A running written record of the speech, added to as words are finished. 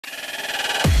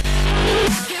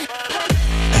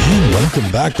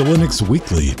Welcome back to Linux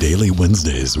Weekly, daily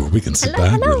Wednesdays, where we can sit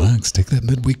back, relax, take that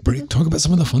midweek break, talk about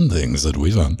some of the fun things that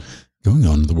we've found going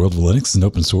on in the world of Linux and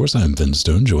open source. I'm Vin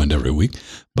Stone, joined every week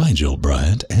by Jill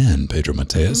Bryant and Pedro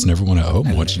Mateus, and everyone at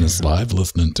home watching us live,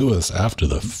 listening to us after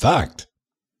the fact.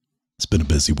 It's been a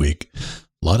busy week. A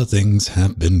lot of things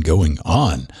have been going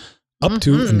on, up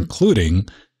to including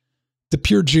the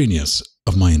pure genius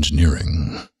of my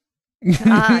engineering.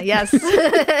 Yes.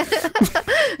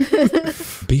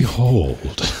 Behold.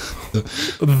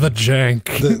 The jank.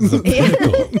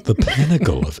 The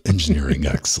pinnacle of engineering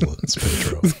excellence,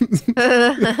 Pedro.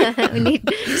 We need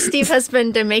Steve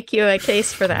Husband to make you a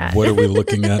case for that. What are we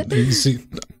looking at? You see,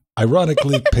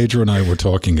 ironically, Pedro and I were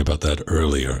talking about that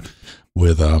earlier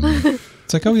with,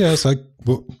 it's like, oh yes,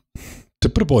 well, to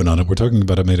put a point on it, we're talking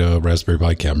about I made a Raspberry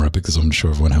Pi camera because I'm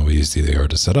sure everyone how easy they are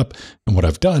to set up. And what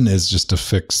I've done is just to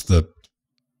fix the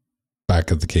back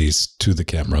of the case to the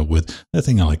camera with a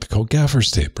thing I like to call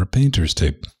gaffer's tape or painter's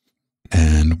tape.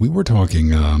 And we were talking,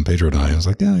 Pedro and I was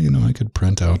like, yeah, you know, I could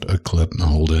print out a clip and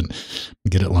hold it,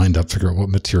 get it lined up, figure out what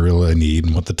material I need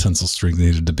and what the tensile strength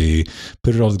needed to be,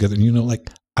 put it all together. And, you know, like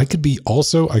I could be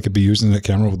using that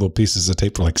camera with little pieces of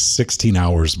tape for like 16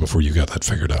 hours before you got that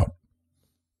figured out.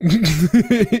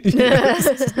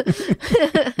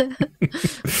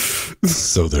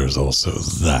 So there's also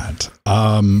that.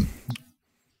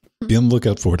 Be on the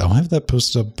lookout for it. I'll have that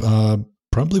posted up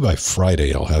probably by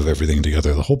Friday. I'll have everything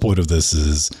together. The whole point of this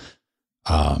is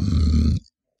I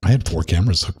had 4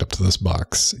 cameras hooked up to this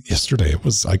box yesterday.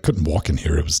 I couldn't walk in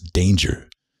here. It was danger.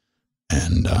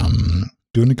 And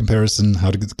doing a comparison, how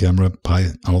to get the camera,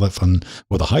 all that fun,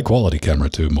 with a high quality camera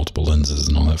too, multiple lenses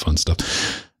and all that fun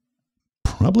stuff.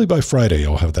 Probably by Friday,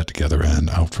 I'll have that together and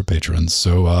out for patrons.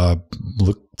 So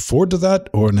look forward to that,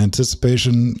 or in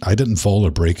anticipation. I didn't fall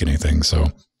or break anything,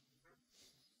 so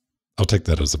I'll take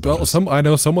that as a bonus. Well, I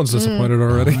know someone's disappointed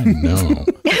already. I know.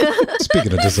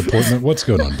 Speaking of disappointment, what's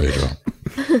going on, Pedro?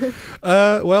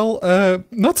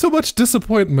 Not so much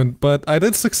disappointment, but I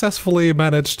did successfully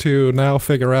manage to now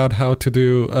figure out how to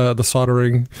do the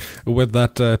soldering with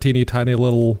that teeny tiny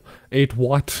little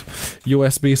 8-watt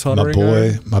USB soldering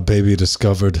iron. My baby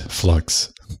discovered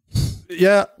Flux.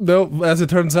 Yeah, no, as it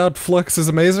turns out, Flux is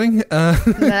amazing.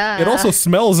 It also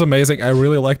smells amazing. I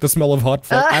really like the smell of hot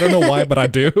Flux. I don't know why, but I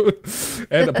do.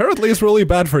 And apparently it's really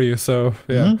bad for you, so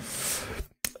yeah.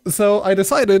 So I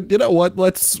decided, you know what,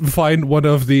 let's find one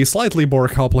of the slightly more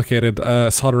complicated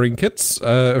soldering kits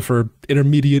for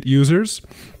intermediate users.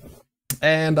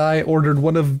 And I ordered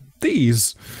one of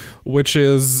these, which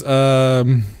is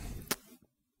like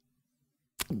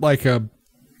a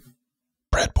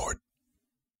breadboard.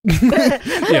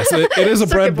 Yes, it is a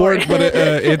breadboard, but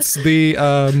it's the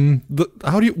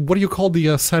what do you call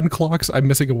the sand clocks? I'm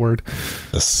missing a word.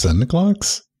 The sand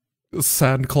clocks?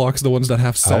 Sand clocks, the ones that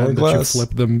have sand that you flip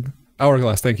them.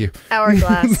 Hourglass, thank you.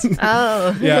 Hourglass.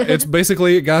 Oh. Yeah, it's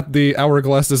basically got the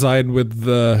hourglass design with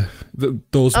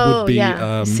those would be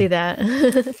see that.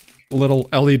 little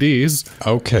LEDs.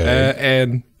 Okay.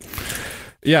 And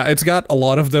yeah, it's got a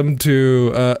lot of them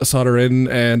to solder in,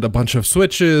 and a bunch of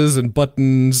switches and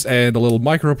buttons and a little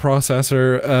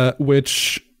microprocessor,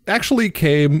 which actually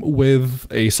came with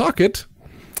a socket.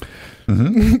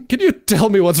 Can you tell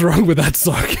me what's wrong with that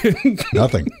socket?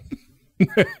 Nothing.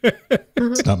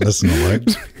 It's not missing a leg.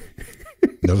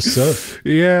 No, sir.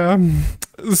 Yeah.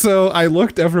 So I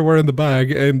looked everywhere in the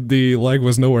bag, and the leg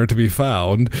was nowhere to be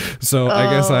found. So I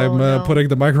guess I'm putting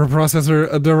the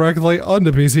microprocessor directly on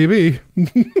the PCB.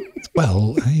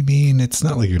 Well, I mean, it's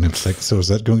not like you're going to like. So is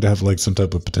that going to have like some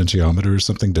type of potentiometer or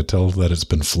something to tell that it's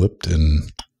been flipped?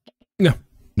 And no,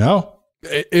 no.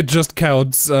 It just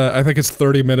counts. I think it's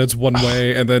 30 minutes one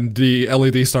way, and then the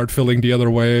LEDs start filling the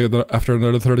other way after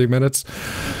another 30 minutes.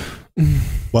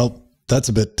 Well, that's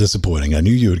a bit disappointing. I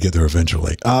knew you would get there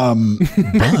eventually. But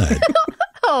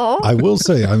I will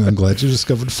say, I'm glad you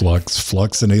discovered Flux.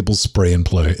 Flux enables spray and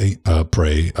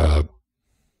pray.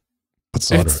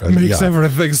 Solder? It makes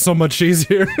everything so much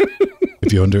easier.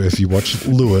 If you watch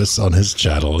Lewis on his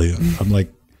channel, I'm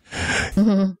like,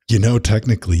 you know,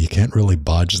 technically you can't really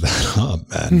bodge that up,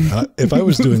 man. If I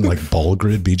was doing like ball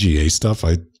grid BGA stuff,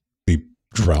 I'd be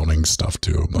drowning stuff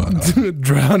too. But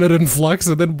drown it in Flux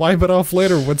and then wipe it off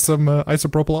later with some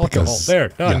isopropyl alcohol. There,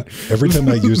 done. Yeah, every time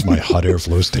I use my hot air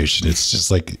flow station, it's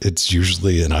just like, it's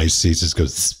usually an IC just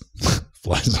goes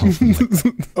flies off. I'm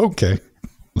like, okay,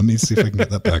 let me see if I can get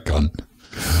that back on.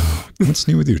 What's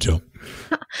new with you, Jill?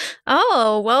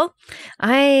 Oh, well,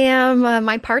 I am,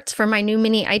 my parts for my new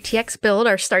mini ITX build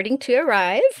are starting to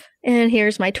arrive. And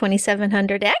here's my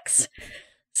 2700X.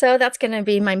 So that's going to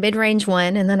be my mid-range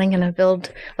one. And then I'm going to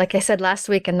build, like I said last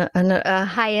week, a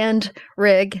high-end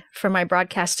rig for my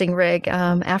broadcasting rig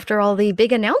after all the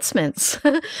big announcements.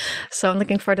 So I'm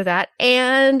looking forward to that.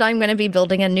 And I'm going to be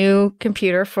building a new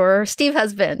computer for Steve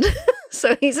Husband.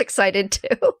 So he's excited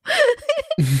too.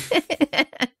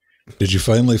 Did you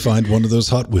finally find one of those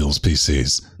Hot Wheels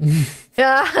PCs?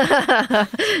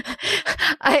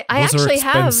 I actually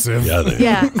have.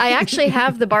 Yeah, I actually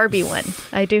have the Barbie one.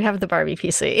 I do have the Barbie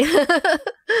PC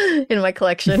in my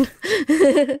collection.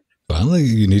 Finally,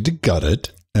 you need to gut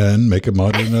it and make a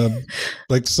modern,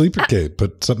 like sleeper cape.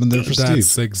 Put something there for Steve.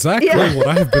 That's exactly what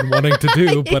I've been wanting to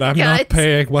do, but I'm not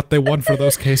paying what they want for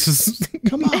those cases.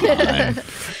 Come on,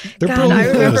 they're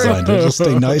brilliantly designed. They'll just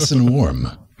stay nice and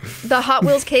warm. The Hot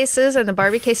Wheels cases and the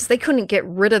Barbie cases, they couldn't get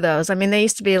rid of those. I mean, they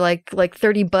used to be like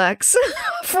 $30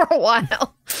 for a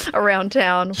while around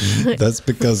town. That's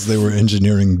because they were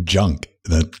engineering junk.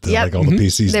 Like all the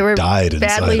PCs they were died inside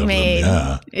badly of made.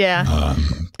 them. Yeah.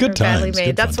 Good times. Badly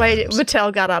made. That's why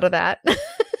Mattel got out of that.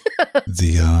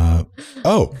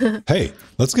 Hey,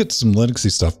 let's get some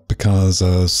Linuxy stuff because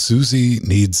Susie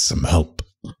needs some help.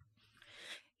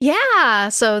 Yeah,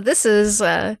 so this is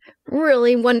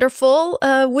really wonderful.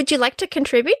 Would you like to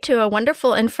contribute to a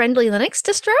wonderful and friendly Linux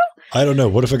distro? I don't know.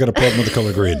 What if I got a problem with the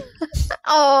color green?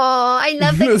 Oh, I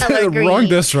love the color green. Wrong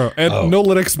distro. And no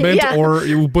Linux Mint or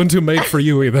Ubuntu Mate for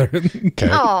you either. Okay.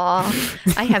 Oh,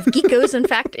 I have geekos, in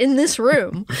fact, in this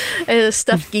room.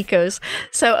 Stuffed geekos.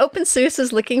 So openSUSE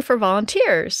is looking for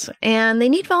volunteers. And they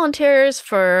need volunteers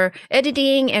for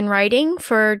editing and writing,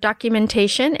 for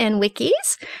documentation and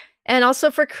wikis. And also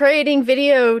for creating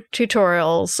video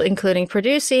tutorials, including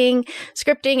producing,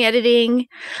 scripting, editing.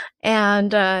 And,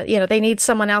 they need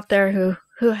someone out there who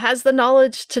has the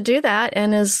knowledge to do that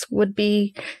and would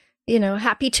be,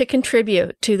 happy to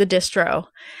contribute to the distro.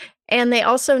 And they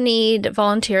also need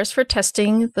volunteers for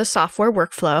testing the software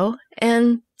workflow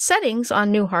and settings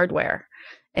on new hardware,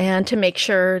 and to make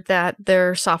sure that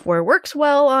their software works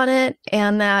well on it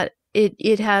and that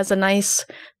it has a nice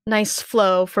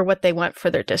flow for what they want for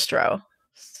their distro.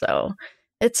 So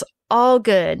it's all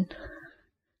good.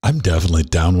 I'm definitely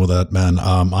down with that, man.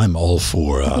 I'm all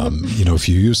for, if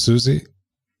you use Susie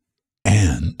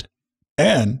and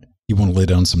you want to lay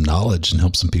down some knowledge and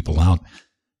help some people out,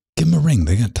 give them a ring.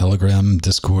 They got Telegram,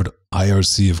 Discord,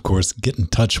 IRC, of course. Get in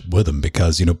touch with them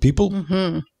because, people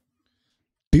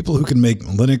who can make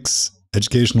Linux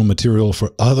educational material for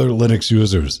other Linux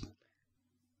users,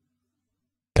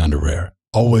 kind of rare.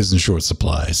 Always in short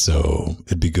supply, so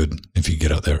it'd be good if you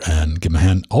get out there and give them a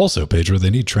hand. Also, Pedro, they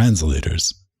need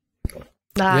translators.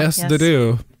 Yes, they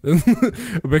do.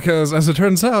 Because as it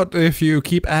turns out, if you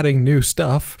keep adding new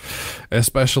stuff,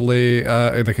 especially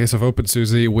in the case of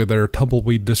openSUSE with their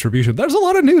tumbleweed distribution, there's a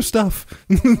lot of new stuff.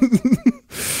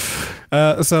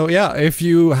 So yeah, if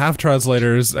you have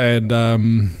translators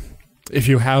and if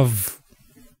you have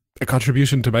a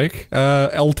contribution to make,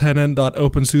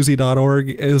 ltenant.opensuse.org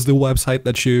is the website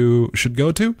that you should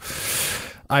go to.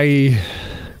 I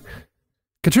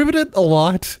contributed a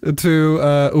lot to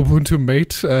Ubuntu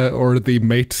Mate or the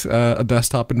Mate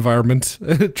desktop environment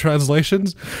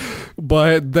translations,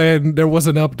 but then there was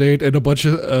an update and a bunch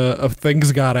of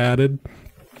things got added,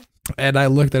 and I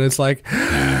looked at it, it's like,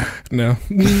 no.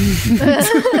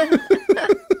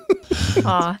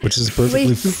 Which is a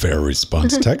perfectly fair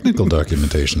response. Technical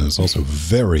documentation is also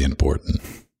very important.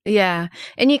 Yeah.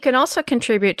 And you can also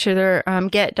contribute to their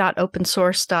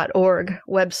get.opensource.org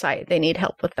website. They need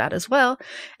help with that as well.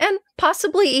 And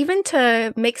possibly even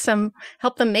to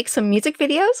help them make some music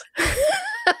videos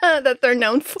that they're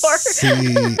known for.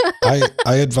 See,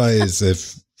 I advise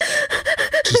just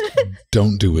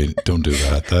don't do it. Don't do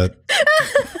that.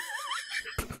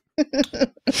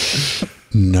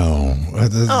 No,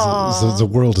 the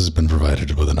world has been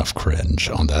provided with enough cringe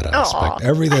on that aspect. Aww.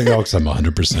 Everything else, I'm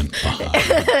 100%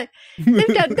 behind.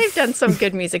 They've done some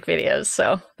good music videos,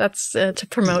 so that's to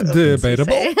promote.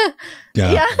 Debatable.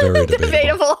 Yeah, very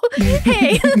debatable.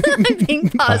 Hey, I'm being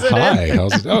positive. Hi,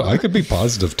 how's it? Oh, I could be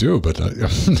positive too, but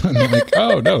I'm like,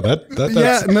 oh no,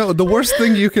 that's no. The worst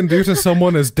thing you can do to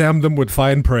someone is damn them with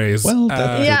fine praise. Well,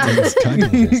 that's kind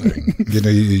of the whole thing.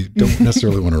 You don't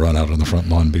necessarily want to run out on the front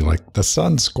lawn and be like, the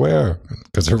sun's square,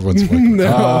 because everyone's like,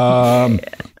 no.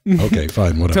 Okay,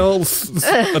 fine, whatever. Tell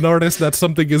an artist that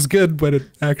something is good, but it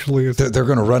actually is. They're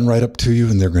going to run right up to you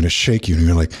and they're going to shake you, and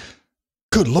you're like,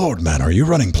 good Lord, man, are you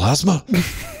running Plasma?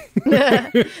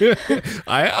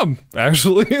 I am,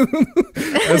 actually,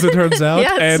 as it turns out.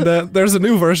 Yes. And there's a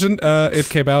new version. It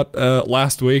came out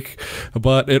last week,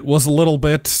 but it was a little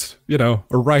bit,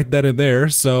 right then and there.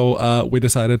 So we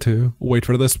decided to wait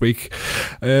for this week.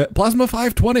 Plasma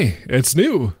 520, it's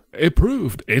new.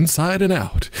 Improved inside and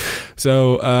out.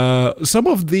 So some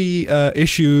of the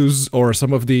issues or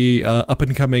some of the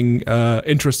up-and-coming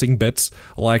interesting bits,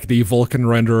 like the Vulkan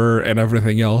renderer and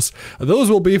everything else,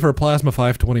 those will be for Plasma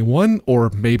 521 or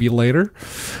maybe later.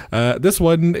 This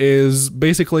one is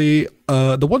basically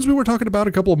the ones we were talking about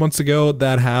a couple of months ago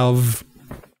that have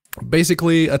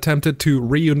basically attempted to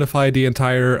reunify the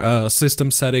entire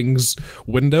system settings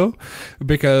window,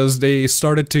 because they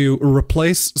started to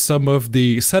replace some of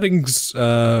the settings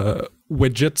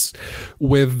widgets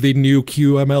with the new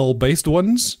QML based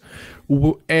ones,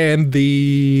 and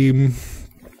the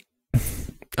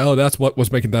oh, that's what was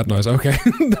making that noise. Okay.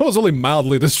 That was only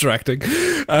mildly distracting.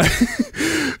 I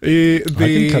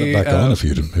can cut it back on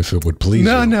if it would please.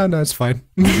 No, it's fine.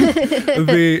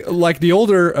 The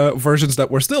older versions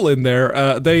that were still in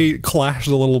there, they clashed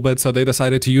a little bit, so they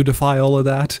decided to unify all of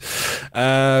that.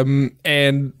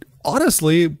 And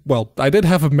honestly, well, I did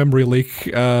have a memory leak.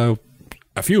 A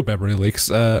few memory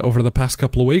leaks over the past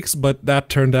couple of weeks, but that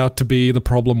turned out to be the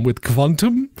problem with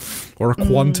Quantum.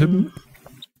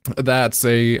 That's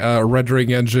a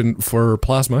rendering engine for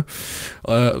Plasma,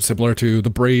 similar to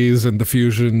the Breeze and the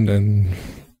Fusion, and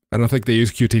I don't think they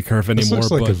use Qt Curve anymore.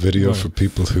 This looks like a video for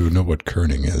people who know what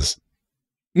kerning is.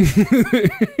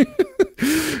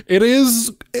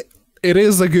 It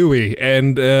is a GUI,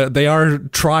 and they are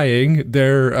trying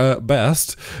their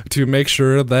best to make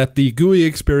sure that the GUI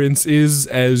experience is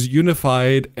as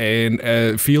unified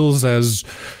and feels as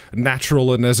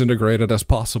natural and as integrated as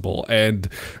possible. And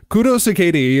kudos to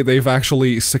KDE, they've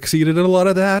actually succeeded in a lot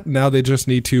of that. Now they just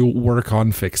need to work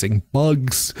on fixing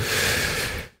bugs,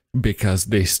 because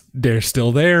they're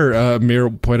still there. Mir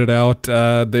pointed out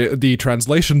the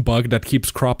translation bug that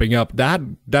keeps cropping up.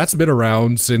 That's been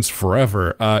around since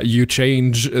forever. You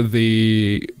change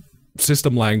the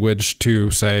system language to,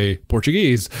 say,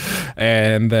 Portuguese,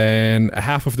 and then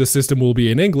half of the system will be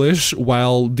in English,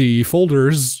 while the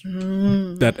folders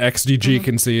that XGG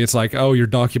can see, it's like, oh, your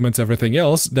documents, everything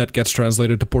else, that gets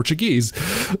translated to Portuguese.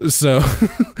 So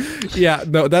yeah,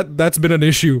 no, that's been an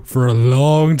issue for a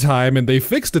long time, and they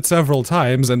fixed it several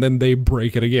times, and then they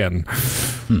break it again.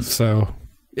 So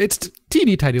it's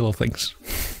teeny tiny little things.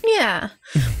 Yeah.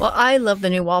 Well, I love the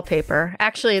new wallpaper.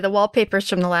 Actually, the wallpapers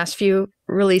from the last few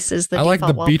releases, I like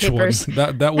the beach one.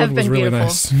 That one was really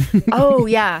nice. Oh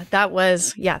yeah, that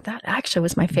actually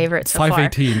was my favorite so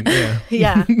 518, far. Yeah.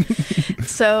 Yeah.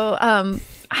 So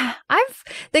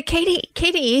the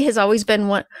KDE has always been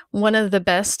one of the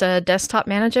best desktop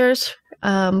managers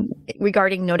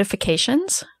regarding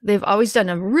notifications. They've always done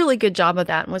a really good job of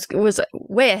that, and was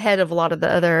way ahead of a lot of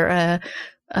the other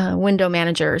window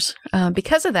managers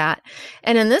because of that.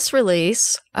 And in this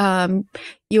release,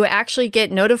 you actually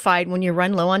get notified when you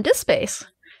run low on disk space,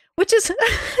 which is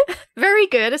very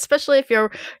good, especially if you're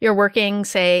working,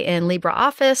 say, in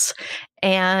LibreOffice,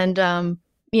 and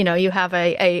you have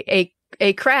a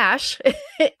crash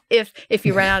if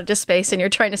you run out of disk space and you're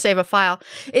trying to save a file.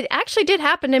 It actually did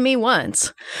happen to me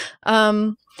once,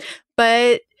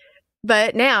 but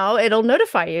now it'll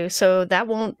notify you, so that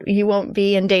you won't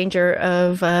be in danger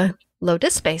of low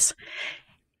disk space.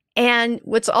 And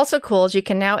what's also cool is you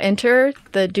can now enter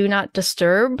the Do Not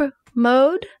Disturb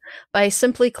mode by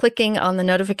simply clicking on the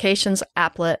notifications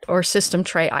applet or system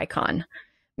tray icon.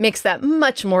 Makes that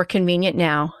much more convenient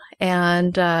now.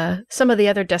 And some of the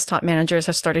other desktop managers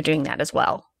have started doing that as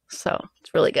well. So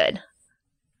it's really good.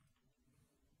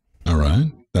 All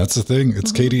right. That's the thing.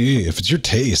 It's KDE. If it's your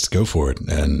taste, go for it.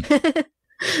 And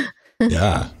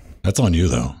yeah, that's on you,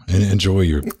 though. And enjoy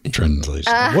your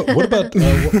translation. What about, what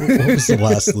was the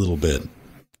last little bit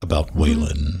about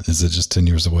Wayland? Is it just 10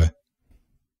 years away?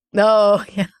 No,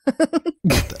 yeah.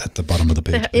 At the bottom of the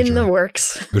page. In the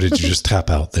works. Or did you just tap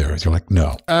out there? You're like,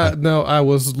 no. No, I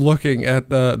was looking at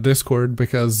Discord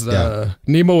because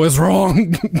Nemo is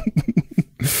wrong.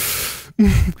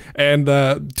 And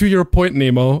to your point,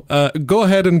 Nemo, go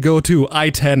ahead and go to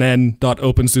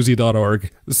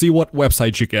i10n.openSUSE.org. See what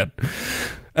website you get.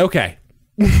 Okay.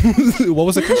 What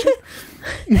was the question?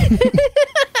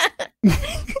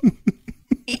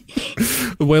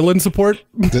 Wayland support?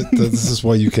 This is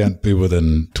why you can't be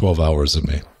within 12 hours of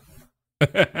me.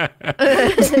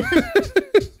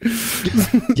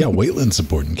 Yeah, Wayland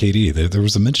support in KDE. There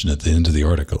was a mention at the end of the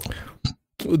article.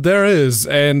 There is,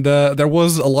 and there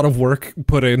was a lot of work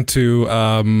put into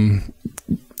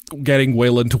getting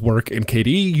Wayland to work in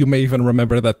KDE. You may even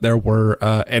remember that there were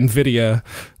NVIDIA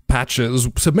patches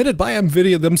submitted by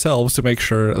NVIDIA themselves to make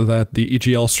sure that the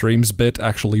EGL streams bit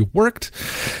actually worked.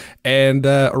 And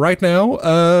right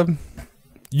now,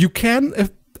 you can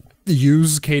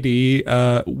use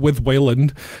KDE with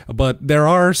Wayland, but there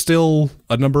are still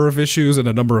a number of issues and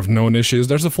a number of known issues.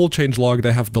 There's a full changelog.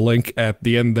 They have the link at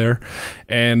the end there.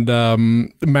 And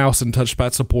mouse and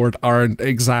touchpad support aren't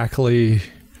exactly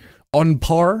on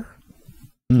par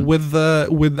with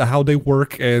how they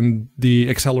work and the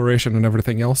acceleration and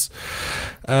everything else.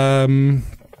 Yeah,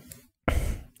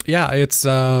 it's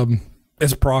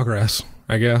progress,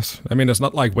 I guess. I mean, it's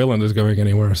not like Wayland is going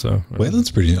anywhere, so.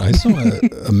 Wayland's pretty. I saw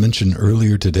a mention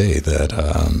earlier today that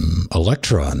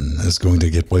Electron is going to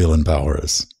get Wayland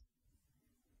powers.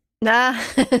 Nah,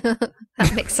 that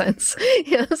makes sense.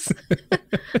 Yes.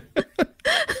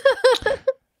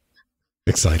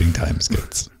 Exciting times,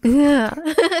 kids. Yeah.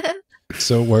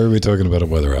 So why are we talking about a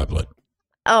weather applet?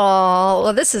 Oh,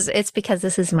 well, it's because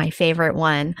this is my favorite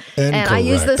one. And I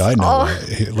use this. I know.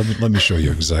 Here, let me show you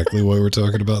exactly why we're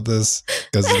talking about this.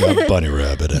 Because it's got a bunny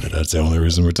rabbit in it. That's the only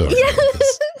reason we're talking about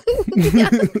this. Yeah.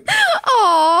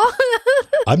 Aw.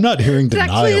 I'm not hearing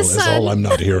denial is all I'm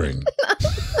not hearing.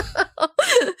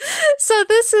 So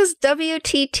this is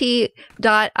WTT.in,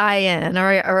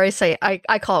 or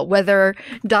I call it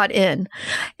weather.in.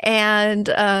 And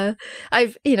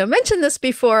I've mentioned this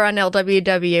before on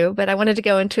LWW, but I wanted to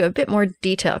go into a bit more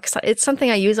detail because it's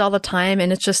something I use all the time,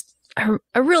 and it's just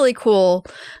a really cool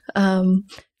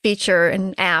feature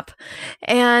and app.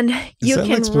 And you can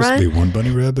like supposed to be one bunny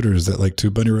rabbit, or is that like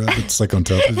two bunny rabbits like on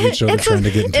top of each other trying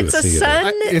to get into a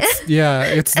theater?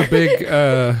 It's the big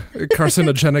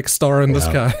carcinogenic star in the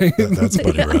sky. That's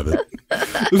bunny rabbit.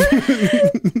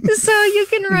 So you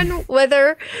can run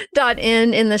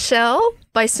weather.in in the shell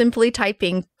by simply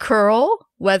typing curl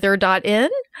weather.in,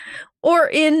 or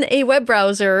in a web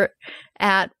browser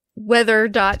at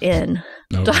weather.in.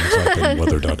 No, typing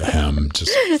weather.ham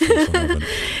just for fun of it.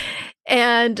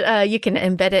 And you can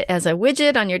embed it as a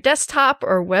widget on your desktop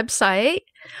or website,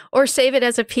 or save it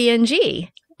as a PNG.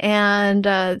 And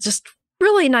just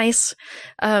really nice,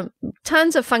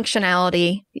 tons of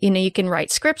functionality. You can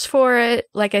write scripts for it,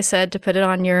 like I said, to put it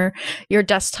on your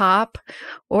desktop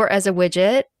or as a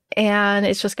widget. And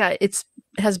it's just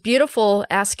has beautiful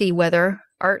ASCII weather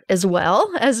art as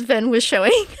well, as Ben was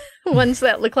showing. Ones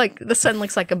that look like the sun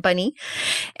looks like a bunny.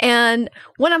 And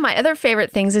one of my other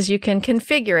favorite things is you can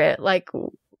configure it, like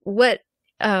what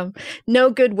no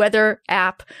good weather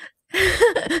app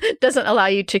doesn't allow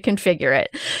you to configure it.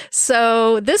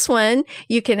 So this one,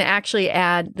 you can actually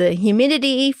add the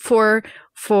humidity for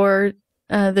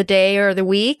the day or the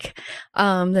week,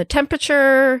 the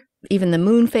temperature, even the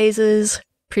moon phases,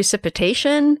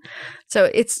 precipitation.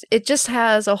 So it just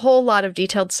has a whole lot of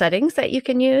detailed settings that you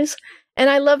can use. And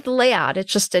I love the layout.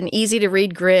 It's just an easy to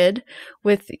read grid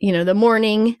with, the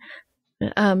morning,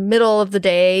 middle of the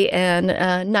day, and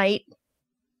night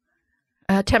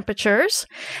temperatures.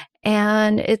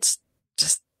 And it's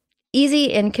just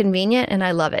easy and convenient, and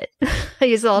I love it. I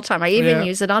use it all the time. I even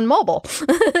use it on mobile.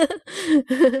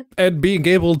 And being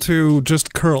able to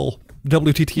just curl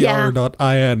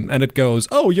WTTR.in and it goes,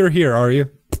 oh, you're here, are you?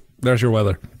 There's your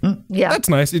weather. Yeah. That's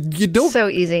nice. You don't so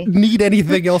easy. need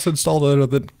anything else installed other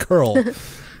than curl.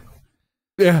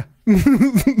 Yeah.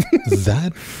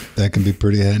 That can be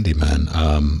pretty handy, man.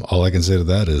 All I can say to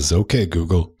that is, okay,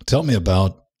 Google, tell me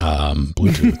about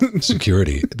Bluetooth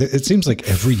security. It seems like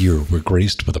every year we're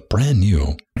graced with a brand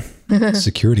new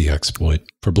security exploit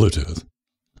for Bluetooth.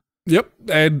 Yep,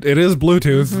 and it is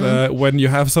Bluetooth. When you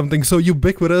have something so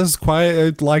ubiquitous,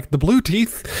 quite like the blue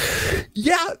teeth,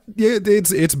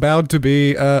 it's bound to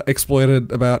be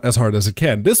exploited about as hard as it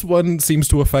can. This one seems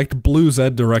to affect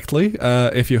BlueZ directly.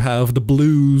 If you have the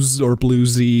Blues or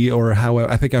BlueZ or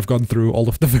I think I've gone through all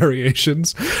of the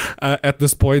variations at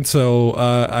this point, so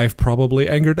I've probably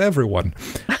angered everyone.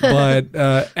 But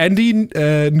Andy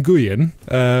Nguyen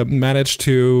managed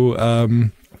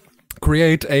to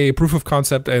create a proof of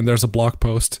concept, and there's a blog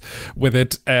post with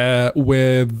it,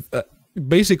 with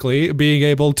basically being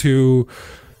able to,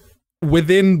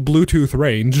 within Bluetooth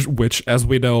range, which, as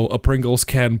we know, a Pringles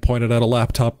can pointed at a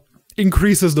laptop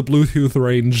increases the Bluetooth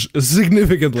range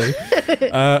significantly.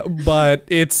 But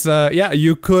it's,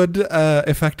 you could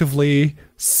effectively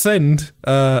send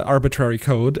arbitrary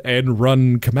code and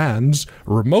run commands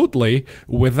remotely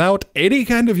without any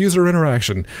kind of user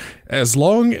interaction. As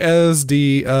long as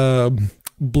the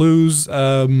Blues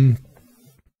daemon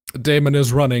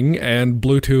is running and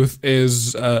Bluetooth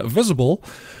is visible,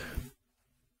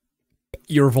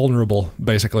 you're vulnerable,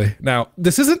 basically. Now,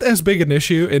 this isn't as big an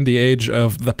issue in the age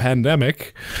of the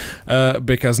pandemic,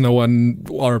 because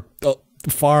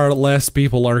far less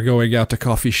people are going out to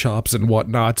coffee shops and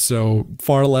whatnot, so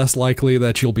far less likely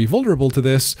that you'll be vulnerable to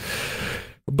this.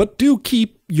 But do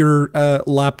keep your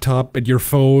laptop and your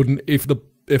phone, if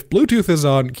Bluetooth is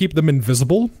on, keep them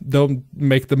invisible. Don't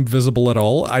make them visible at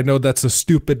all. I know that's a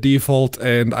stupid default,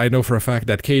 and I know for a fact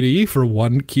that KDE, for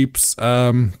one, keeps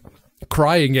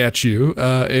crying at you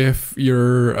if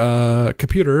your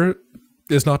computer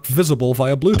is not visible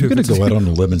via Bluetooth. I'm going to go out on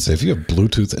a limb and say if you have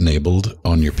Bluetooth enabled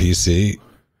on your PC,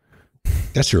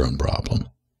 that's your own problem.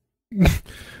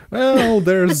 Well,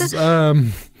 there's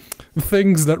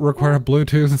things that require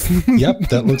Bluetooth. Yep,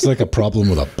 that looks like a problem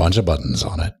with a bunch of buttons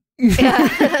on it. Yeah.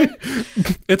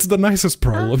 It's the nicest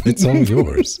problem. It's all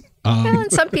yours.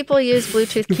 And some people use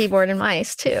Bluetooth keyboard and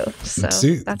mice too. So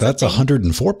see, that's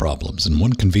 104 problems in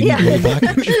one convenient little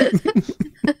package.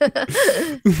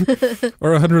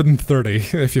 Or 130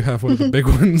 if you have one of the big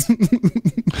ones.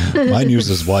 Mine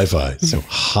uses Wi-Fi, so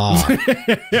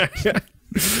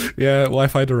Yeah,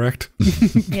 Wi-Fi Direct.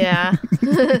 Yeah.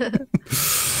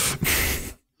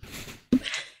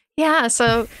 Yeah,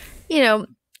 so,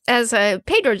 as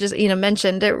Pedro just,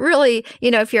 mentioned, it really,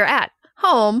 if you're at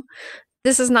home,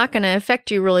 this is not going to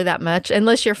affect you really that much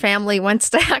unless your family wants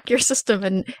to hack your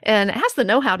system and has the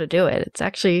know-how to do it. It's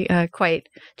actually quite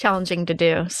challenging to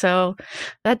do. So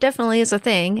that definitely is a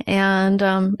thing. And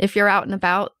if you're out and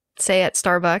about, say at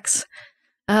Starbucks,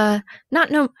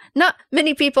 not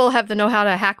many people have the know-how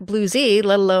to hack BlueZ,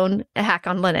 let alone a hack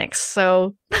on Linux.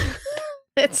 So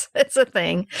it's a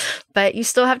thing, but you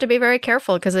still have to be very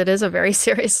careful because it is a very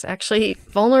serious, actually,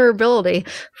 vulnerability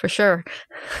for sure.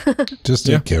 Just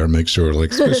take care, make sure,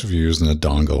 especially if you're using a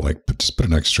dongle, just put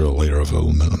an extra layer of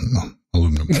aluminum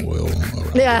foil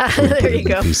around. Yeah, there you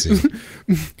go.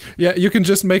 Yeah, you can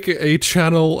just make a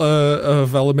channel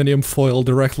of aluminum foil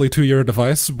directly to your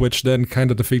device, which then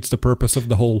kind of defeats the purpose of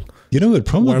the whole. It'd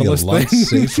probably be a lot thing.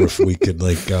 safer if we could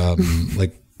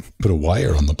put a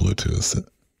wire on the Bluetooth.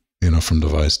 From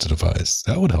device to device.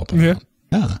 That would help. Yeah.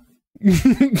 Yeah.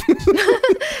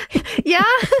 Yeah.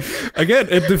 Again,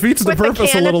 it defeats the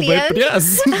purpose a little bit, but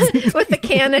yes. With the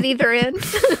can at either end.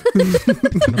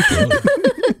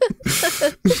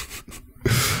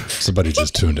 Somebody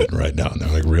just tuned in right now and they're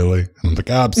like, really? And I'm like,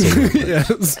 absolutely.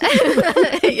 Yes.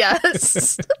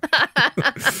 Yes.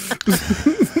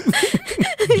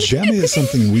 Jami is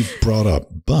something we've brought up,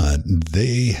 but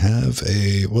they have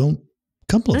a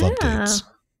couple of updates.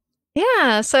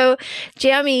 Yeah, so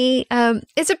Jami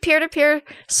is a peer-to-peer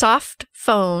soft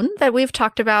phone that we've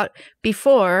talked about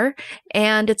before,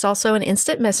 and it's also an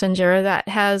instant messenger that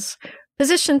has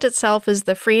positioned itself as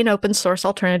the free and open source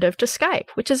alternative to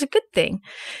Skype, which is a good thing.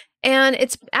 And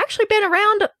it's actually been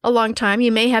around a long time.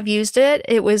 You may have used it.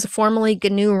 It was formerly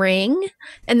GNU Ring,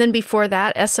 and then before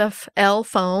that, SFL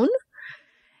phone.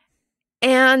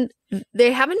 And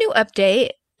they have a new update.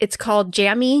 It's called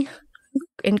Jami,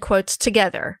 in quotes,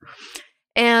 Together.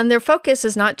 And their focus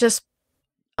is not just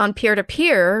on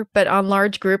peer-to-peer, but on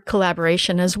large group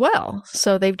collaboration as well.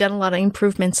 So they've done a lot of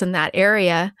improvements in that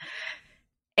area.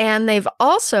 And they've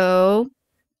also,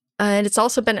 and it's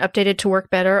also been updated to work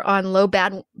better on low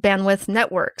bandwidth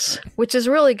networks, which is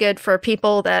really good for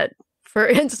people that, for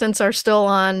instance, are still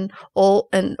on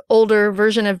an older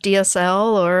version of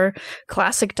DSL or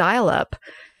classic dial-up.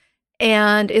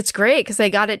 And it's great because they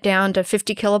got it down to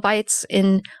 50 kilobytes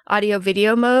in audio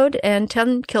video mode and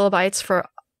 10 kilobytes for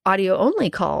audio only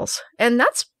calls. And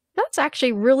that's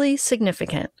actually really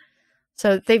significant.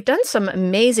 So they've done some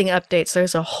amazing updates.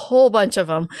 There's a whole bunch of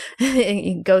them. You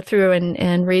can go through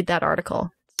and read that article.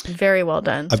 Very well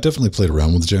done. I've definitely played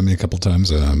around with Jami a couple of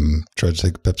times. Tried to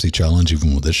take the Pepsi challenge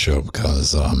even with this show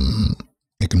because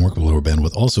it can work with lower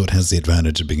bandwidth. Also, it has the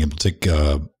advantage of being able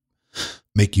to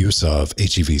make use of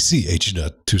HEVC,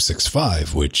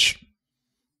 H.265, which,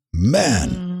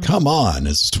 man, come on,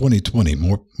 it's 2020.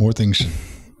 More things should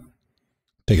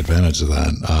take advantage of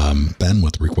that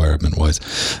bandwidth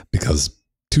requirement-wise, because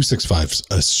 265's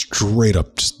a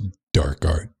straight-up just dark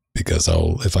art. Because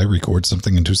if I record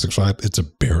something in 265, it's a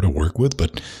bear to work with,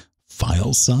 but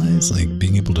file size, like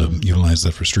being able to utilize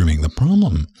that for streaming. The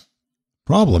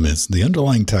problem is the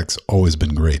underlying tech's always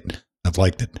been great. I've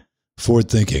liked it. Forward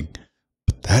thinking.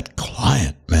 That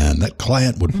client, man, that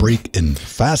client would break in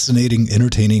fascinating,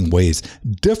 entertaining ways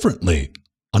differently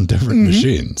on different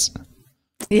machines.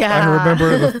 Yeah. I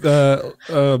remember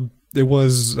it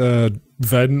was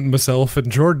Ven, myself,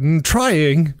 and Jordan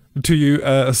trying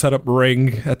to set up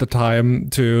Ring at the time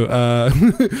to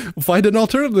find an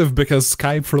alternative because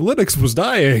Skype for Linux was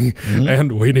dying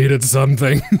and we needed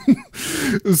something.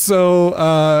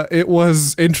 So it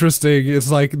was interesting. It's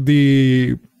like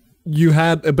you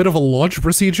had a bit of a launch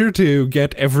procedure to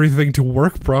get everything to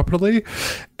work properly,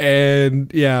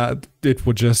 and yeah, it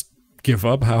would just give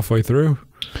up halfway through,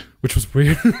 which was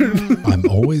weird. I'm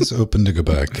always open to go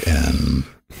back and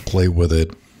play with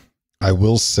it. I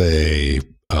will say,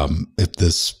 if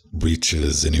this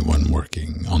reaches anyone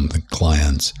working on the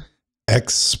clients,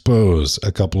 expose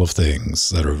a couple of things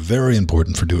that are very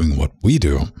important for doing what we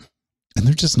do, and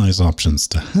they're just nice options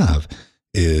to have,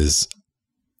 is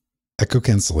echo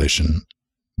cancellation.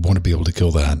 Want to be able to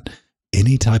kill that.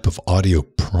 Any type of audio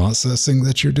processing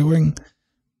that you're doing,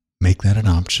 make that an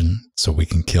option so we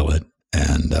can kill it.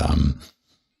 And I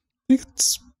think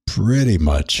it's pretty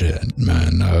much it,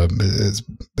 man. It's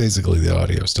basically the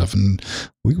audio stuff, and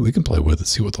we can play with it,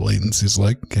 see what the latency is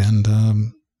like, and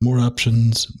more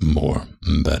options, more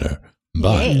better.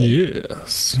 But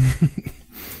yes,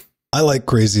 I like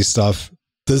crazy stuff.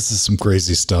 This is some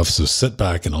crazy stuff, so sit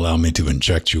back and allow me to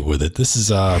inject you with it. This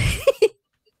is a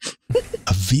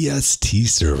VST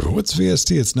server. What's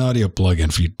VST? It's an audio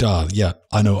plugin for you. Duh. Yeah,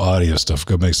 I know audio stuff.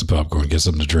 Go make some popcorn, get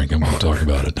something to drink. I'm going to talk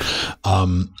about it.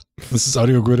 This is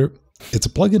Audio Gritter. It's a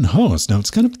plugin host. Now, it's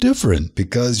kind of different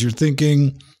because you're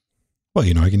thinking, well,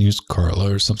 you know, I can use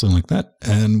Carla or something like that.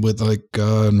 And with like,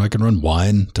 I can run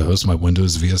Wine to host my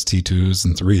Windows VST 2s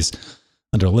and 3s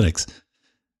under Linux.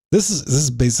 This is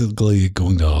basically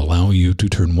going to allow you to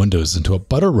turn Windows into a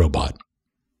butter robot.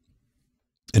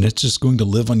 And it's just going to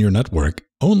live on your network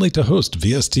only to host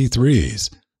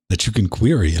VST3s that you can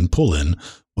query and pull in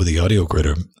with the Audio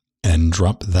Gritter and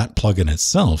drop that plugin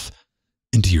itself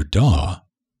into your DAW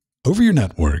over your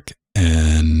network,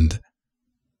 and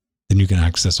then you can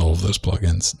access all of those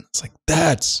plugins. It's like,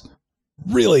 that's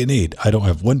really neat. I don't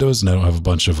have Windows, and I don't have a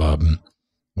bunch of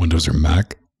Windows or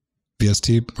Mac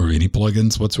VST or any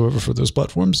plugins whatsoever for those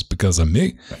platforms because I'm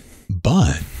me,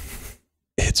 but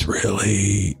it's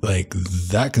really like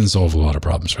that can solve a lot of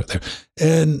problems right there.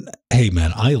 And hey,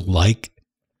 man, I like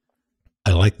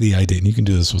the idea, and you can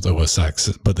do this with OS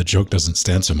X, but the joke doesn't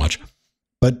stand so much.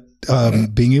 But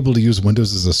being able to use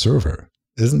Windows as a server,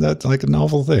 isn't that like a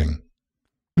novel thing?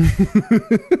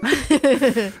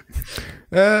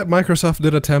 Microsoft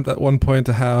did attempt at one point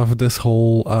to have this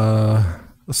whole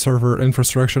server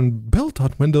infrastructure built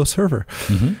on Windows Server.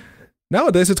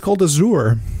 Nowadays, it's called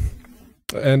Azure,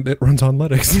 and it runs on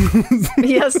Linux.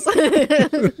 Yes.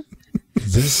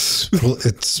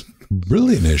 It's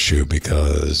really an issue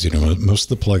because, you know,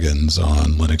 most of the plugins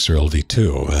on Linux are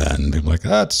LV2, and people are like,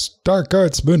 that's dark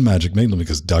arts, moon magic, mainly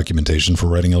because documentation for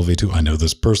writing LV2. I know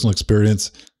this personal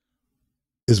experience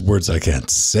is words I can't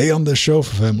say on this show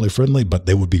for family friendly, but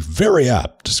they would be very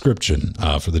apt description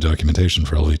for the documentation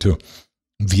for LV2.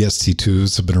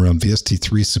 VST2s have been around.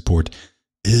 VST3 support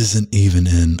isn't even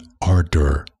in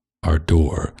Ardor.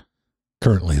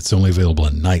 Currently, it's only available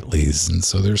in nightlies, and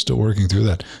so they're still working through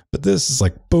that. But this is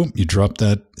like, boom, you drop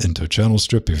that into a channel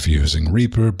strip if you're using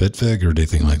Reaper, Bitfig, or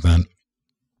anything like that,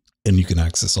 and you can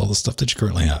access all the stuff that you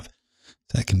currently have.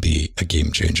 That can be a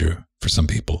game changer for some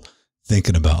people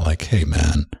thinking about like, hey,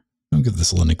 man, I'll give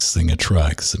this Linux thing a try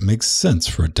because it makes sense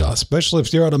for a DOS, especially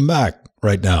if you're on a Mac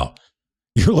right now.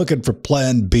 You're looking for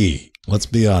plan B. Let's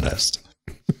be honest.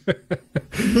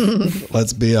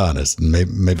 Let's be honest.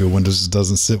 Maybe Windows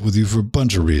doesn't sit with you for a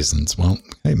bunch of reasons. Well,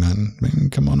 hey, man,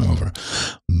 come on over.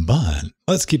 But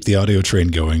let's keep the audio train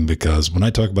going because when I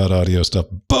talk about audio stuff,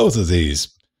 both of these,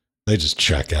 they just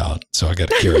check out. So I got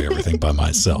to carry everything by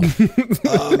myself.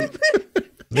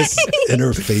 This is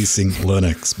interfacing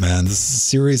Linux, man. This is a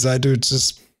series I do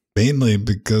just mainly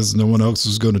because no one else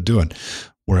was going to do it,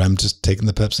 where I'm just taking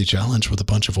the Pepsi challenge with a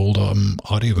bunch of old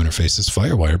audio interfaces,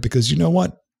 Firewire, because you know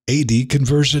what? AD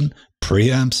conversion,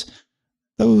 preamps,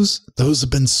 those have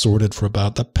been sorted for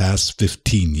about the past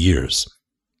 15 years.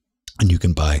 And you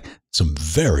can buy some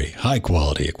very high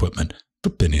quality equipment for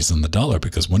pennies on the dollar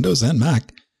because Windows and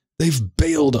Mac, they've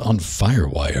bailed on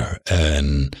Firewire.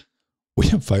 And we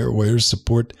have Firewire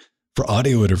support for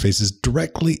audio interfaces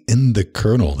directly in the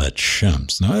kernel that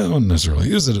shims. Now, I don't necessarily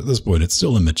use it at this point. It's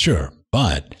still immature,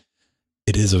 but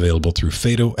it is available through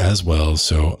Fado as well.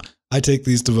 So I take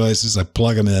these devices, I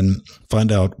plug them in,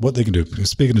 find out what they can do.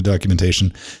 Speaking of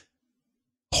documentation,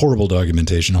 horrible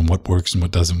documentation on what works and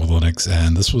what doesn't with Linux.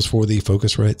 And this was for the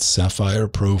Focusrite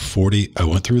Saffire Pro 40. I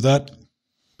went through that.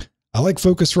 I like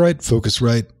Focusrite.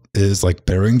 Focusrite is like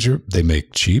Behringer. They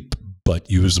make cheap but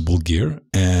usable gear.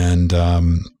 And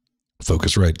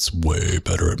Focusrite's way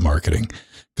better at marketing.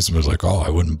 Because somebody's like, oh, I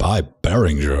wouldn't buy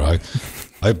Behringer.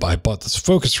 I bought this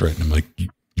Focusrite. And I'm like, you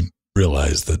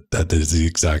realize that is the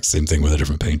exact same thing with a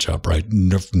different paint job, right?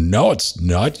 No, it's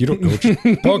not. You don't know what you're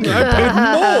talking about.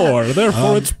 I paid more,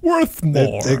 therefore it's worth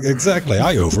more. Exactly.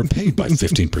 I overpaid by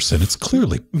 15%. It's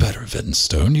clearly better than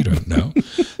stone. You don't know.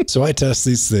 So I test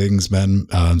these things, man,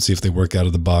 see if they work out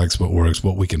of the box, what works,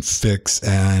 what we can fix,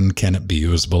 and can it be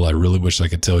usable? I really wish I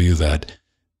could tell you that.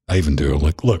 I even do.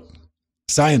 Like, look,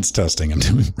 science testing. I'm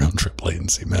doing round trip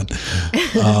latency, man.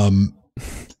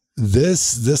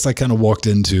 This I kind of walked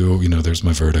into, you know, there's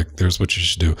my verdict. There's what you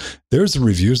should do. There's a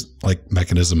reviews like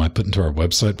mechanism I put into our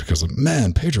website because,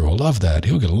 man, Pedro will love that.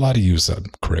 He'll get a lot of use out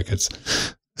of crickets.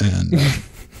 And,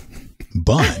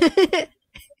 but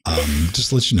just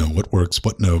to let you know what works,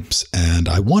 what nopes. And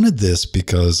I wanted this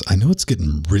because I know it's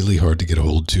getting really hard to get a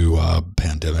hold to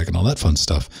pandemic and all that fun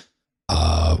stuff.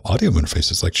 Audio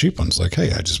interfaces like cheap ones, like,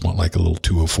 hey, I just want like a little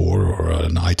 204 or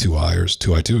an I2i or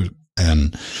 2i2.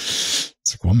 And it's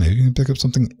like, well, maybe you can pick up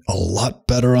something a lot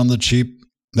better on the cheap.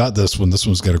 Not this one. This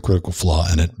one's got a critical flaw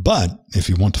in it. But if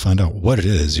you want to find out what it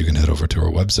is, you can head over to our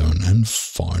web zone and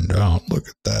find out. Look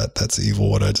at that. That's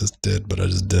evil what I just did, but I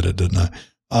just did it, didn't I?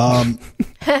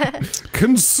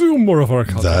 Consume more of our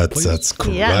content, that's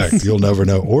correct. Yes. You'll never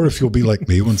know. Or if you'll be like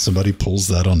me when somebody pulls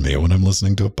that on me when I'm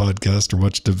listening to a podcast or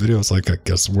watched a video, it's like, I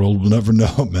guess the world will never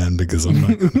know, man, because I'm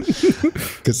not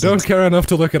don't care enough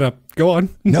to look it up. Go on.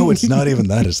 No, it's not even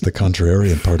that. It's the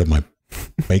contrarian part of my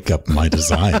makeup, my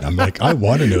design. I'm like, I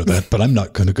want to know that, but I'm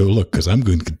not going to go look because I'm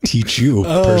going to teach you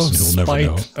a person who'll never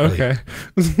know. Okay.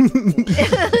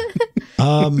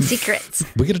 Secrets.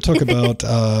 We're going to talk about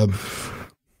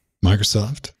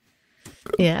Microsoft.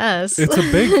 Yes. It's a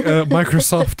big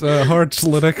Microsoft Hard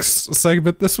Linux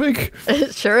segment this week.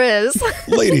 It sure is.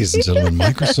 Ladies and gentlemen,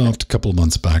 Microsoft a couple of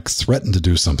months back threatened to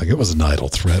do something. It was an idle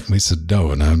threat. And we said no.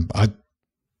 And I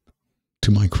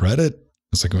to my credit,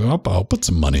 it's like, I'll put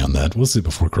some money on that. We'll see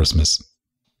before Christmas.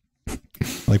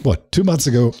 Like what? 2 months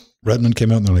ago, Redmond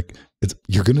came out and they're like,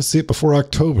 you're going to see it before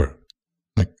October.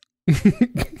 Like,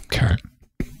 okay.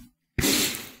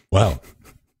 Wow.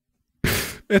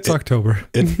 It's October.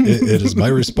 It is my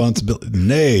responsibility,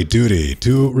 nay, duty,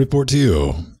 to report to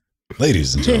you,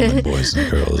 ladies and gentlemen, boys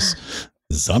and girls,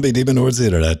 zombie demon hordes of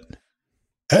the internet.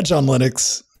 Edge on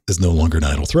Linux is no longer an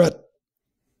idle threat.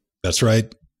 That's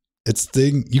right. It's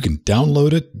thing. You can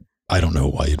download it. I don't know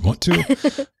why you'd want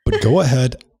to, but go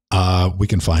ahead. We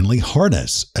can finally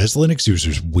harness, as Linux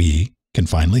users, we can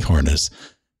finally harness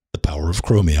the power of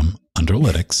Chromium under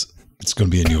Linux. It's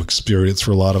going to be a new experience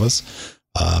for a lot of us.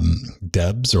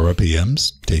 Debs or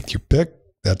PMs, take your pick.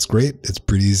 That's great. It's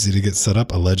pretty easy to get set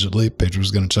up. Allegedly,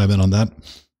 Pedro's going to chime in on that.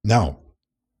 Now,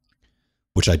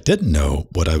 which I didn't know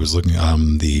what I was looking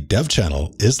the dev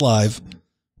channel is live,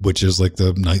 which is like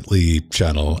the nightly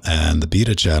channel, and the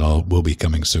beta channel will be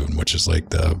coming soon, which is like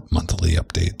the monthly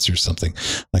updates or something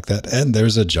like that. And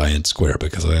there's a giant square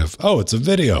because I have, it's a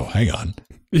video. Hang on.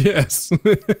 Yes.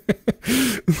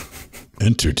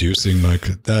 Introducing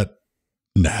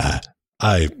nah.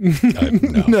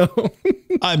 No.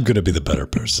 I'm going to be the better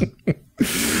person.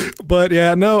 But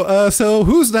yeah, no. So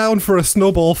who's down for a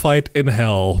snowball fight in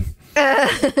hell?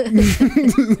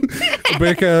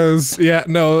 Because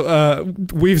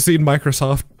we've seen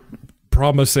Microsoft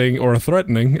promising or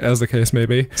threatening, as the case may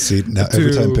be. See, now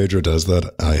every time Pedro does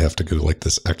that, I have to go like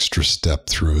this extra step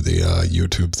through the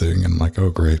YouTube thing, and I'm like,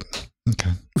 oh great,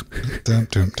 okay.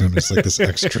 It's like this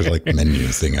extra like menu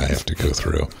thing I have to go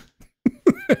through.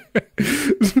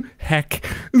 Heck.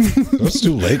 It's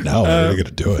too late now. I'm going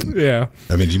to do it. Yeah.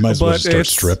 I mean, you might as well just start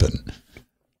stripping.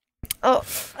 Oh,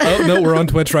 no, we're on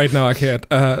Twitch right now. I can't.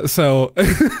 No,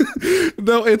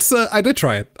 it's, I did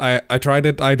try it. I tried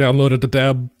it. I downloaded the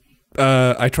deb.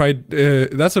 I tried,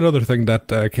 that's another thing that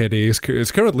KDE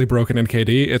is currently broken in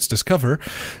KDE. It's Discover.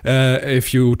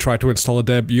 If you try to install a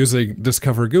deb using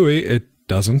Discover GUI, it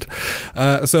doesn't.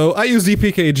 So I used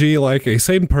dpkg like a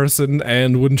sane person,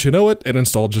 and wouldn't you know it, it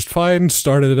installed just fine,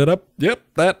 started it up. Yep,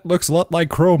 that looks a lot like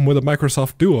Chrome with a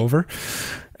Microsoft do-over.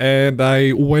 And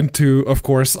I went to, of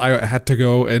course, I had to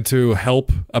go into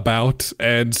help about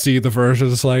and see the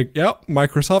versions like, yep,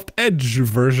 Microsoft Edge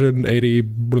version 80.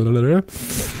 Blah, blah, blah.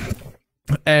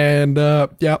 And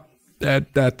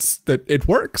it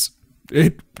works.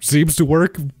 It seems to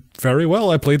work very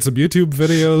well. I played some YouTube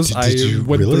videos. Did you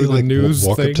went really through the news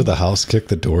walk thing. Up to the house, kick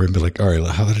the door, and be like, all right,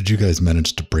 how did you guys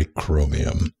manage to break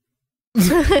Chromium?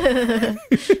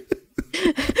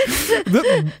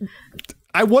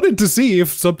 I wanted to see if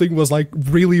something was like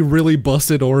really, really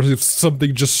busted or if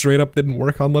something just straight up didn't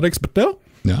work on Linux, but no.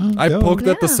 No, I poked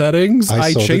at the settings.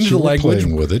 I saw changed that you the were language.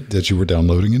 playing with it, that you were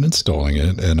downloading and installing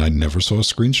it, and I never saw a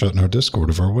screenshot in our Discord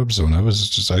of our web zone. I was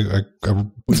just, I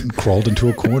crawled into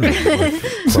a corner, and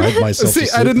cried myself to sleep.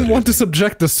 I didn't want to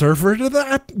subject the server to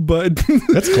that, but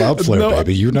that's Cloudflare,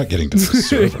 baby. You're not getting to the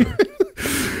server.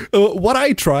 What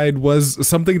I tried was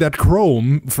something that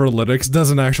Chrome for Linux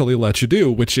doesn't actually let you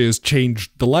do, which is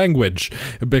change the language,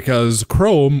 because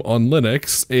Chrome on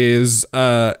Linux is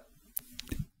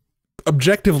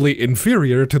objectively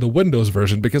inferior to the Windows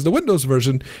version, because the Windows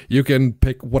version you can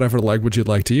pick whatever language you'd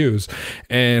like to use,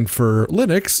 and for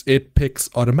Linux it picks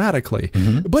automatically.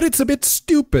 But it's a bit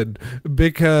stupid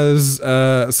because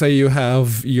say you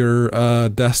have your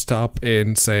desktop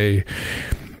in, say,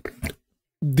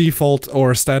 default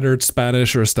or standard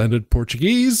Spanish or standard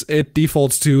Portuguese, it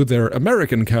defaults to their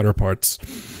American counterparts.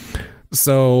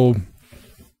 So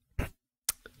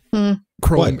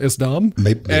Chrome is dumb.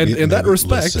 Maybe, and in that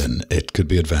respect, listen, it could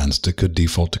be advanced. It could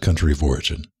default to country of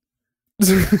origin.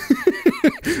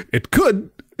 It could.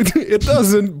 It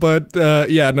doesn't, but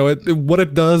yeah, no. What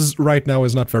it does right now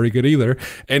is not very good either,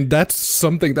 and that's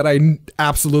something that I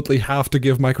absolutely have to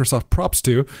give Microsoft props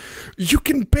to. You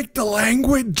can pick the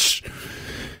language.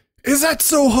 Is that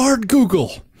so hard,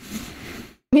 Google?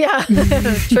 Yeah,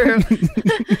 true.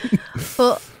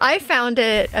 Well, I found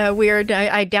it weird.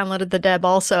 I downloaded the deb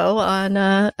also on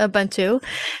Ubuntu,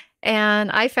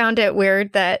 and I found it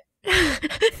weird that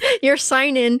your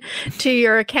sign in to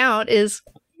your account is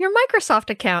your Microsoft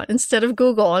account instead of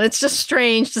Google, and it's just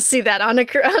strange to see that on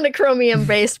a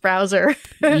Chromium-based browser.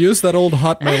 Use that old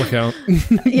Hotmail account.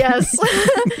 Yes.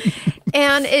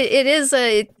 And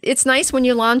it's nice when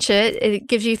you launch it. It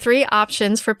gives you 3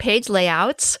 options for page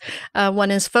layouts.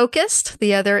 One is focused,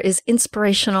 the other is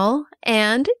inspirational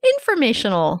and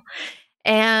informational,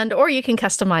 or you can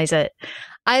customize it.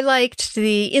 I liked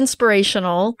the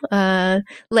inspirational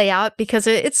layout because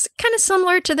it's kind of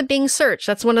similar to the Bing search.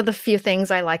 That's one of the few things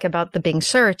I like about the Bing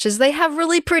search is they have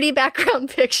really pretty background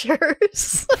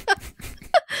pictures.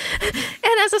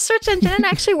 And as a search engine, it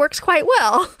actually works quite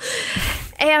well.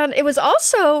 And it was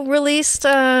also released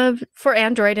for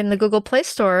Android in the Google Play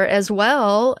Store as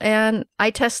well. And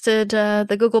I tested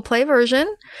the Google Play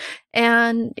version,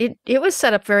 and it was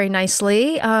set up very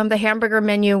nicely. The hamburger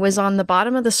menu was on the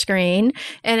bottom of the screen,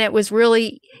 and it was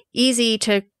really easy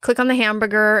to click on the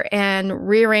hamburger and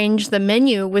rearrange the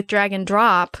menu with drag and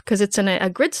drop because it's in a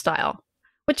grid style,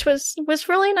 which was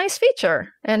really a nice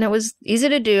feature. And it was easy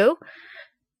to do.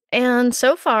 And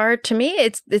so far, to me,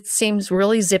 it seems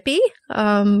really zippy.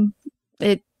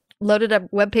 It loaded up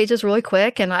web pages really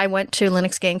quick, and I went to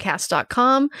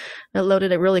linuxgamecast.com. It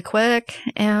loaded it really quick,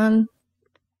 and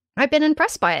I've been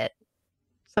impressed by it.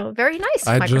 So very nice,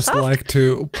 I'd Microsoft. just like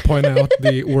to point out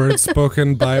the words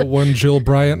spoken by one Jill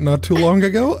Bryant not too long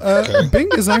ago. Bing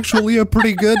is actually a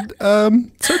pretty good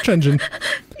search engine.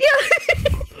 Yeah.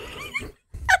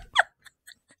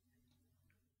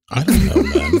 I don't know,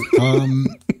 man.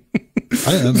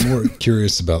 I am more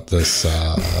curious about this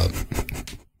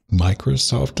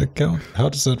Microsoft account. How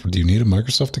does that? Do you need a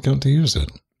Microsoft account to use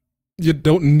it? You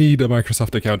don't need a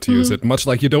Microsoft account to use it, much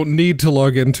like you don't need to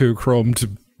log into Chrome to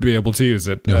be able to use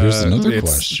it. Now, here's another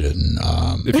question.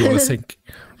 If you want to sync.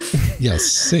 Yes,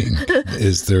 sync.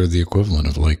 Is there the equivalent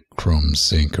of like Chrome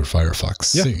sync or Firefox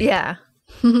sync? Yeah.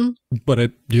 But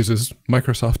it uses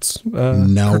Microsoft's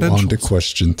now credentials. on to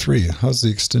question 3. How's the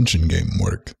extension game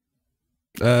work?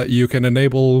 You can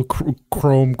enable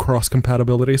Chrome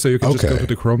cross-compatibility, so you can just go to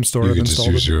the Chrome store and install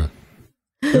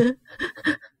it.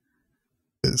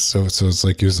 So it's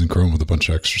like using Chrome with a bunch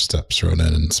of extra steps thrown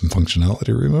in and some functionality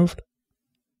removed?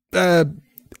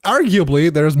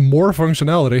 Arguably, there's more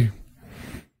functionality.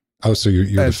 Oh, so you're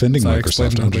defending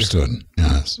Microsoft. Understood.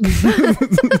 Yes.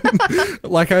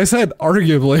 Like I said,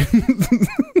 arguably.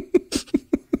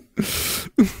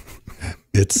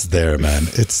 It's there, man.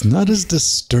 It's not as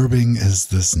disturbing as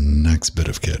this next bit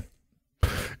of kit.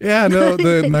 Yeah, no,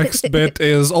 the next bit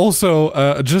is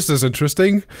also just as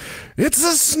interesting. It's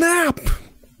a snap!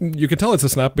 You can tell it's a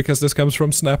snap because this comes from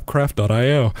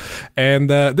snapcraft.io. And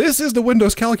this is the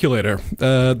Windows calculator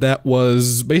that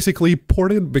was basically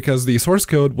ported because the source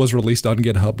code was released on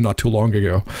GitHub not too long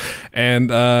ago. And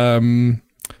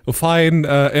fine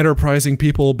enterprising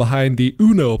people behind the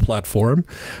Uno platform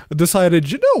decided,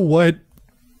 you know what?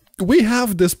 We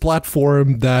have this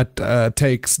platform that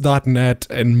takes .NET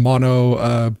and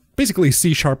Mono, basically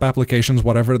C# applications,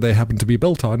 whatever they happen to be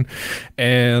built on,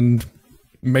 and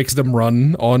makes them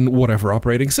run on whatever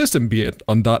operating system, be it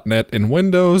on .NET in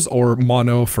Windows or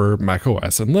Mono for Mac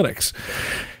OS and Linux.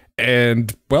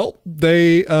 And, well,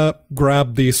 they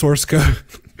grabbed the source code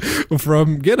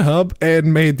from GitHub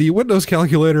and made the Windows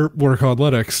calculator work on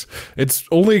Linux. It's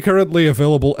only currently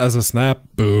available as a snap.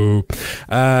 Boo.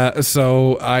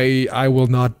 So I will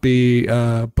not be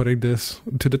putting this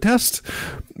to the test,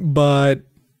 but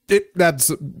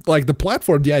that's like the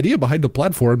platform. The idea behind the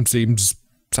platform seems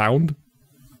sound.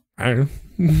 I don't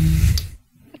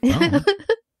know.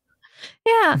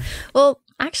 Yeah. Well,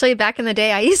 actually, back in the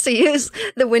day, I used to use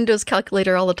the Windows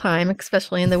calculator all the time,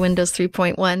 especially in the Windows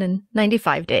 3.1 and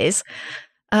 95 days.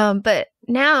 But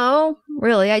now,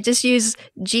 really, I just use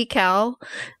gcal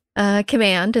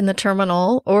command in the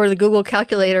terminal or the Google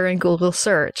calculator in Google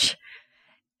search.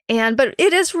 But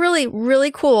it is really,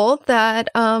 really cool that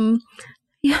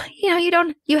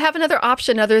you have another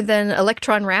option other than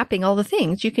electron wrapping all the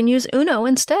things. You can use Uno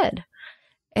instead.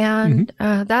 And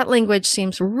that language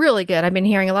seems really good. I've been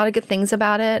hearing a lot of good things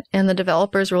about it, and the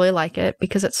developers really like it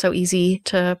because it's so easy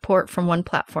to port from one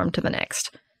platform to the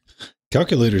next.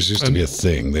 Calculators used to be a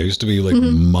thing. They used to be like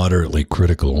moderately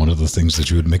critical. One of the things that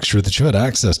you would make sure that you had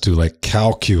access to, like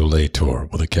calculator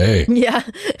with a K. Yeah.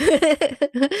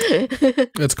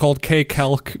 It's called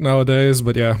K-Calc nowadays,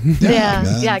 but yeah.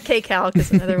 Yeah, K-Calc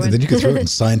is another one. And then you could throw it in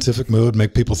scientific mode,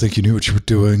 make people think you knew what you were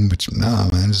doing, but no,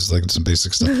 man, it's just like some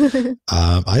basic stuff.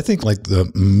 I think like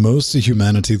the most of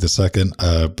humanity, the second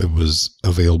it was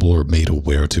available or made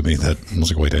aware to me that I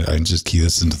was like, wait, I can just key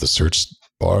this into the search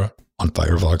bar on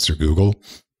Firefox or Google.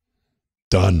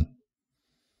 Done.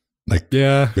 Like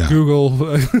yeah.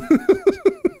 Google.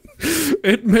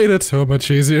 It made it so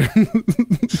much easier.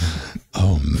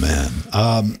 Oh man.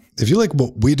 If you like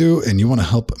what we do and you want to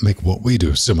help make what we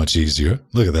do so much easier,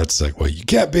 look at that segue. You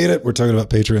can't beat it. We're talking about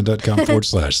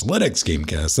patreon.com/Linux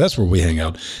Gamecast. That's where we hang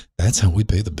out. That's how we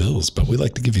pay the bills. But we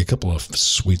like to give you a couple of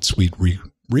sweet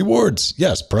rewards.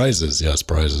 Yes, prizes. Yes,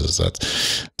 prizes.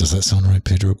 Does that sound right,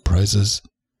 Pedro? Prizes?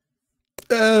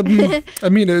 I mean,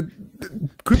 it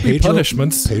could be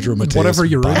punishments. Pedro Mateus, whatever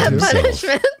you're into.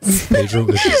 Punishments. Pedro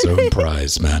is his own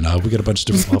prize, man. We got a bunch of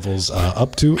different levels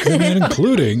up to and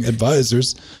including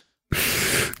advisors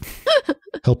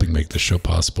helping make this show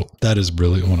possible. That is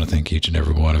really, I want to thank each and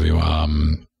every one of you.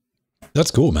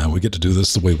 That's cool, man. We get to do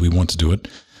this the way we want to do it.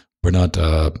 We're not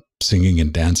singing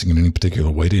and dancing in any particular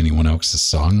way to anyone else's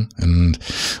song. And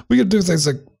we get to do things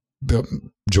like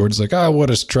George's like, I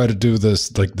want to try to do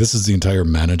this. Like, this is the entire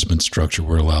management structure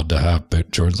we're allowed to have.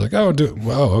 But George's like, oh,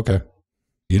 okay.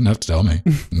 You didn't have to tell me.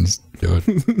 Just do it.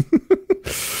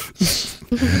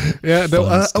 Yeah.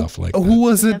 No, stuff like who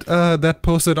was it that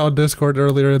posted on Discord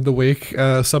earlier in the week?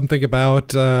 Something about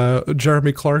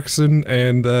Jeremy Clarkson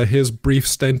and his brief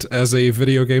stint as a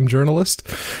video game journalist,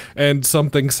 and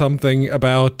something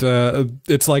about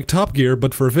it's like Top Gear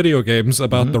but for video games,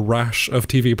 about the rash of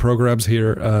TV programs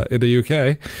here in the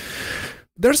UK.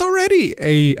 There's already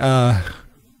a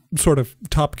sort of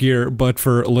Top Gear but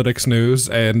for Linux news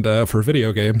and for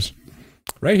video games.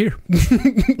 Right here.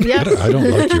 Yeah. I don't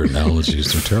like your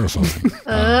analogies. They're terrifying.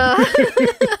 I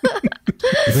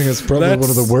think it's probably one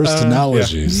of the worst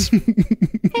analogies. Yeah.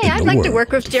 Hey, I'd like to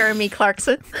work with Jeremy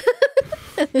Clarkson.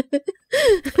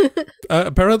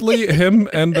 Apparently, him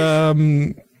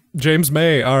and James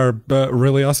May are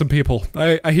really awesome people.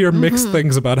 I hear mixed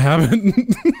things about him.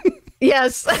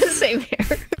 Yes, same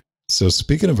here. So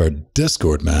speaking of our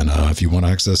Discord, man, if you want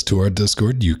access to our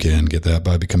Discord, you can get that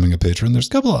by becoming a patron. There's a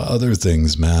couple of other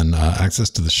things, man. Access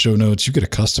to the show notes. You get a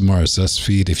custom RSS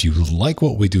feed if you like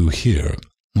what we do here,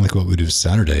 like what we do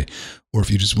Saturday, or if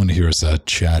you just want to hear us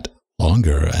chat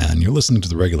longer and you're listening to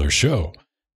the regular show,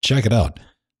 check it out.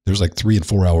 There's like 3 and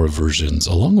 4 hour versions,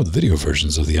 along with video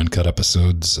versions of the uncut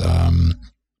episodes,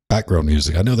 background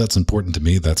music. I know that's important to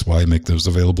me. That's why I make those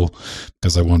available,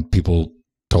 because I want people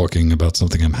talking about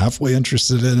something I'm halfway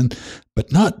interested in,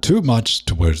 but not too much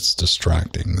to where it's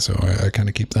distracting. So I kind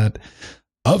of keep that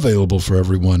available for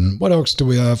everyone. What else do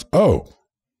we have? Oh,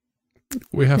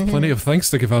 we have plenty of things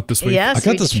to give out this week. Yes, I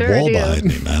got this wall behind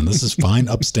me, man. This is Fine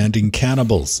Upstanding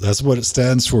Cannibals. That's what it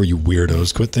stands for, you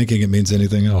weirdos. Quit thinking it means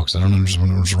anything else. I don't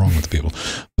understand what's wrong with people.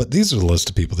 But these are the list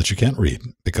of people that you can't read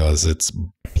because it's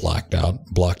blocked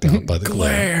out by the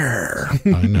glare.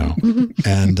 I know.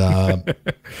 And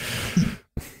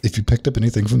if you picked up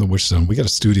anything from the Wish Zone, we got a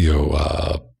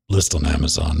studio list on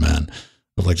Amazon, man,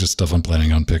 of like just stuff I'm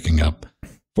planning on picking up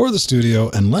for the studio.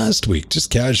 And last week, just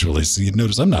casually, so you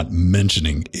notice I'm not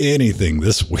mentioning anything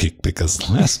this week because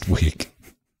last week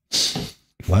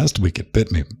it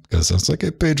bit me because I was like,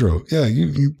 hey, Pedro, yeah,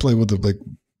 you play with the like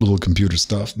little computer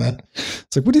stuff, man.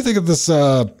 It's like, what do you think of this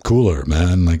cooler,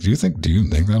 man? Like, do you think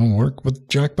that'll work with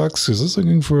Jackbox? Because I was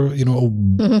looking for,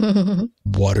 a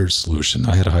water solution.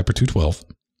 I had a Hyper 212.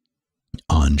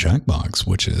 on Jackbox,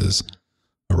 which is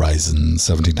a Ryzen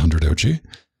 1700 OG.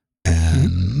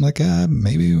 And like,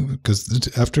 maybe because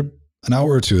after an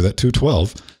hour or two, that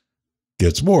 212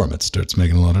 gets warm. It starts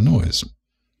making a lot of noise.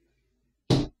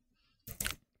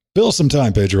 Bill some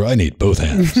time, Pedro. I need both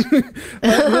hands.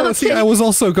 No, see, I was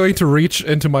also going to reach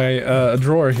into my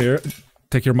drawer here.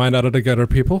 Take your mind out of the gutter,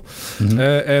 people,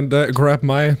 and grab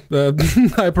my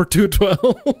Hyper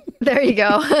 212. There you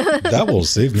go. That will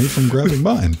save me from grabbing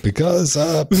mine because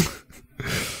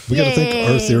we got to thank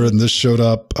Rtheren. This showed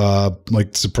up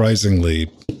like surprisingly,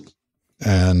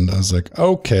 and I was like,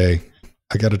 okay,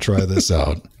 I got to try this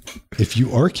out. If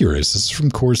you are curious, this is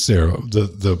from Corsair.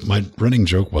 My running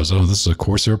joke was, oh, this is a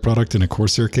Corsair product in a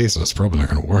Corsair case. That's probably not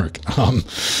going to work.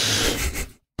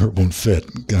 Or it won't fit.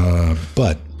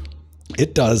 But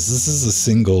it does. This is a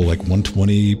single, like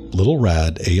 120 little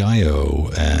rad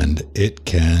AIO, and it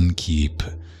can keep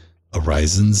a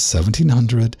Ryzen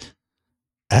 1700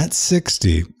 at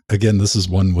 60. Again, this is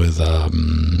one with, like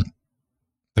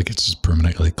it's just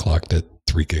permanently clocked at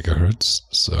 3 gigahertz.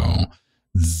 So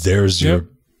there's your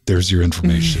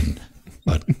information.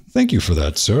 But thank you for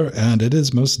that, sir. And it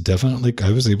is most definitely,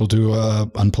 I was able to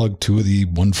unplug 2 of the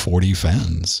 140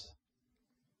 fans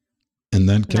in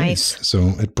that case. Nice. So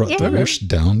it brought the rush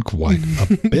down quite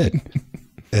a bit.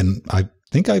 And I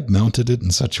think I've mounted it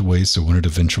in such a way so when it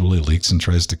eventually leaks and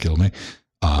tries to kill me,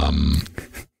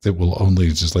 it will only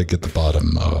just like get the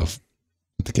bottom of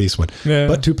the case one. Yeah.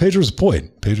 But to Pedro's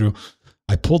point, Pedro,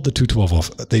 I pulled the 212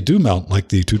 off. They do mount like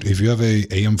the if you have a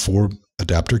AM4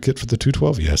 adapter kit for the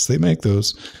 212, yes, they make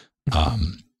those.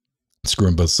 Screw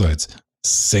on both sides.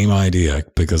 Same idea,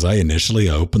 because I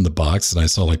opened the box and I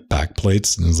saw like back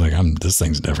plates and I was like, this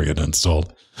thing's never getting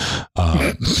installed.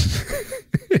 I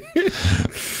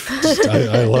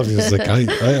love you. It's like,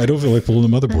 I don't feel like pulling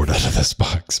the motherboard out of this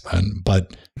box, man.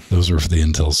 But those are for the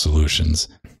Intel solutions.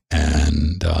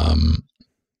 And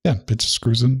yeah, it just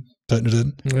screws in.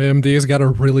 AMD's got a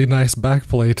really nice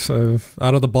backplate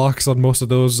out of the box on most of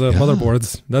those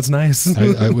motherboards. That's nice.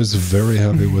 I was very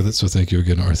happy with it, so thank you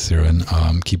again, Rtheren.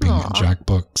 Keeping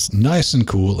Jackbox nice and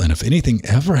cool, and if anything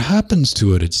ever happens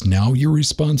to it, it's now your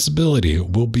responsibility.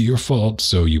 It will be your fault,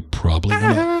 so you probably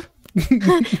want to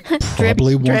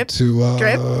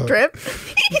drip.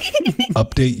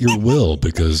 Update your will,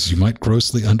 because you might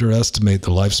grossly underestimate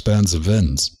the lifespans of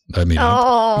VINs. I mean,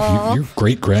 your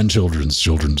great-grandchildren's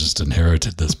children just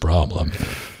inherited this problem.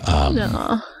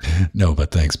 No,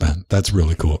 but thanks, man. That's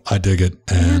really cool. I dig it.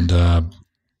 And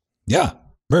yeah,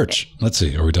 merch. Let's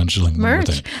see. Are we done shilling one more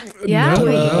thing? Yeah.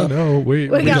 No. We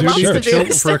got lots to do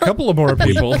for a couple of more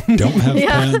people. We don't have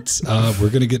pants. We're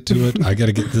going to get to it. I got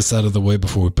to get this out of the way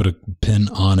before we put a pin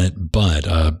on it. But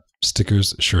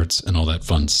stickers, shirts, and all that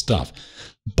fun stuff.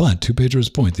 But to Pedro's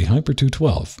point, the Hyper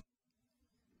 212,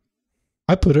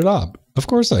 I put it up. Of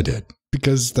course I did.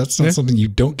 Because that's not something you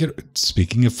don't get.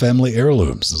 Speaking of family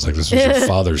heirlooms, it's like this was your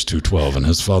father's 212 and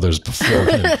his father's before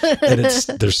him. And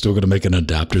they're still going to make an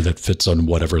adapter that fits on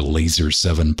whatever Laser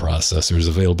 7 processor is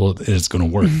available. And it's going to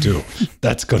work too.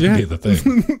 That's going to be the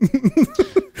thing.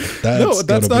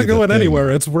 That's not going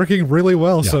anywhere. It's working really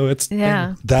well. Yeah. So it's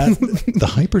the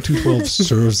Hyper 212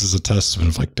 serves as a testament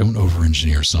of like, don't over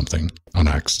engineer something on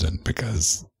accident,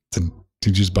 because then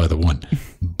you just buy the one.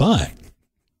 But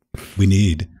we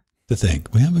need to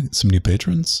think. We have some new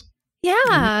patrons.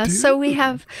 Yeah, so we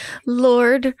have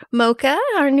Lord Mocha,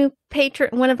 our new patron,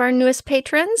 one of our newest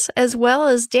patrons, as well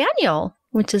as Daniel,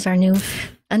 which is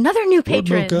another new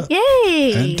patron. Mocha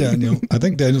Yay! And Daniel. I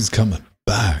think Daniel's coming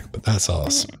back, but that's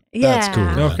awesome. Yeah. That's cool.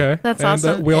 Man. Okay. That's and,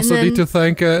 awesome. We also need to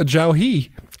thank Jaoheah,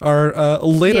 our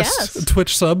latest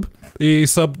Twitch sub. He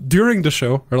subbed during the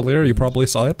show earlier. You probably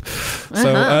saw it.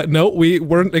 So, no, we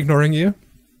weren't ignoring you.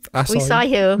 We saw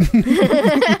you.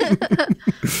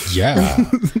 Yeah,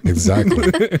 exactly.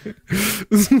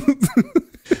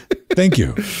 Thank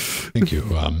you. Thank you.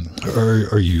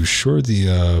 Are you sure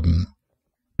the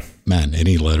man,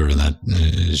 any letter in that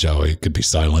Jaoheah could be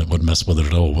silent, wouldn't mess with it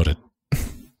at all, would it?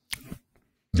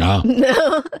 No.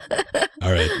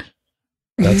 All right.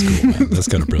 That's cool, man. That's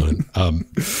kind of brilliant.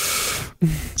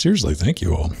 Seriously, thank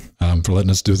you all for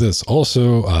letting us do this.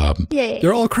 Also,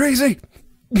 you're all crazy.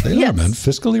 They are, man.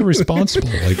 Fiscally responsible.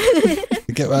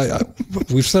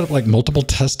 We've set up like multiple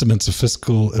testaments of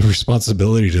fiscal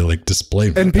responsibility to like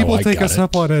display. And people take us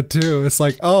up on it too. It's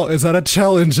like, oh, is that a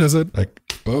challenge? Is it? Like,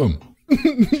 boom.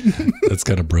 That's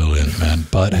kind of brilliant, man.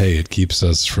 But hey, it keeps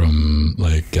us from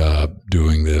like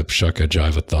doing the Shucka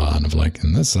Jive-a-thon of like,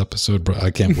 in this episode, bro,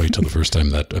 I can't wait till the first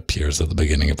time that appears at the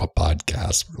beginning of a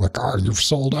podcast. Like, you've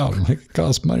sold out. I'm like, it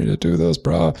costs money to do this,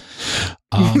 bro.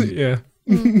 Yeah.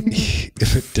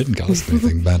 If it didn't cost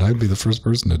anything, man, I'd be the first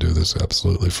person to do this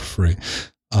absolutely for free.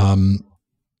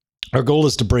 Our goal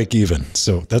is to break even.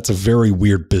 So that's a very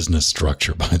weird business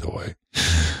structure, by the way.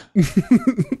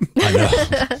 I know.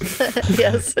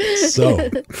 Yes. So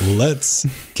let's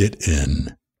get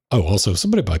in. Oh, also,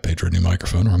 somebody buy Pedro a new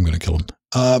microphone or I'm going to kill him.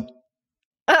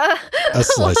 A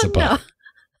slice of pie.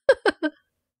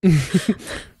 No.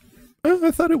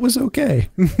 I thought it was okay.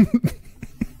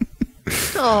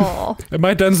 Oh. Am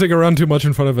I dancing around too much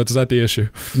in front of it? Is that the issue?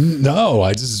 No,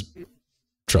 I just,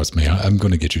 trust me, I'm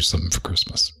going to get you something for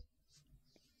Christmas.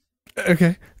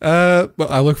 Okay. Well,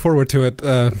 I look forward to it,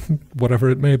 whatever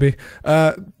it may be.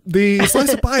 The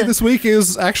slice of pie this week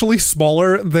is actually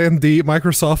smaller than the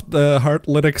Microsoft Heart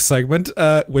Linux segment,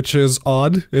 which is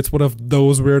odd. It's one of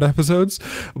those weird episodes.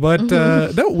 But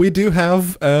no, we do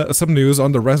have some news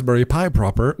on the Raspberry Pi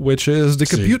proper, which is the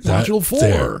Compute Module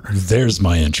 4. There's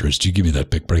my interest. You give me that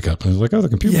big breakup. And I was like, oh, the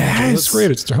Compute Module, that's great.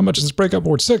 It's, how much is this breakup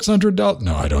worth? $600?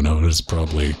 No, I don't know. It's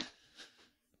probably...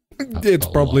 It's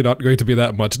probably not going to be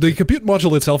that much. The Compute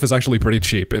Module itself is actually pretty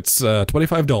cheap. It's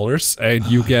 $25, and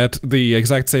you get the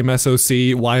exact same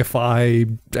SoC, Wi-Fi,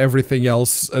 everything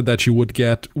else that you would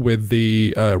get with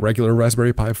the regular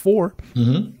Raspberry Pi 4.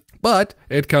 But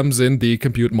it comes in the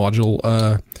Compute Module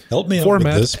Help me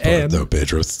format. Out with this part, though,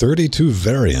 Pedro. 32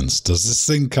 variants. Does this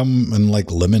thing come in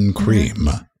like lemon cream?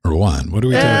 Or what? What are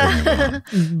we talking about?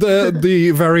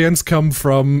 The variants come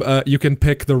from, you can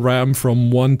pick the RAM from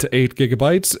 1 to 8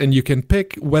 gigabytes, and you can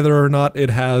pick whether or not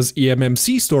it has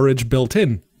eMMC storage built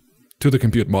in to the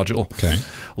Compute Module. Okay.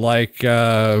 Like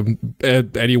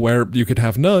anywhere, you could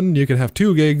have none, you could have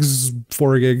 2 gigs,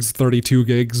 4 gigs, 32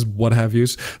 gigs, what have you.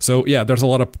 So yeah, there's a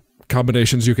lot of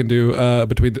combinations you can do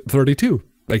between the 32.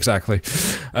 Exactly.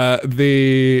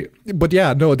 But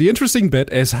yeah, no, the interesting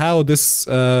bit is how this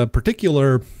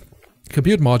particular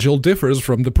Compute Module differs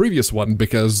from the previous one,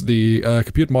 because the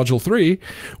Compute Module 3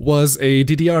 was a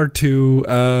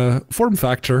DDR2 form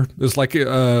factor. It's like an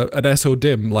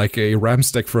SODIMM, like a RAM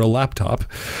stick for a laptop.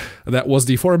 That was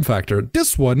the form factor.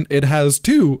 This one, it has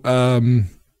 2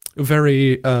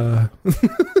 very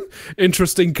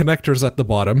interesting connectors at the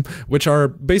bottom, which are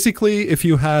basically, if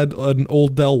you had an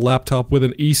old Dell laptop with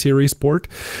an E-series port,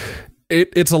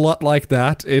 it's a lot like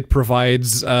that. It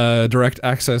provides direct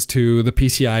access to the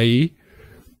PCIe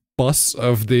bus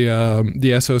of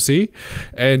the SoC,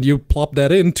 and you plop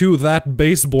that into that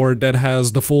baseboard that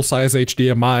has the full-size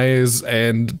HDMIs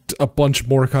and a bunch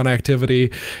more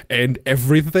connectivity and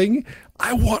everything.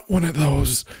 I want one of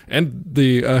those, and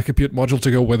the Compute Module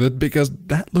to go with it, because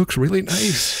that looks really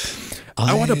nice.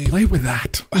 I want to play with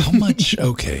that. How much?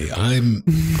 Okay,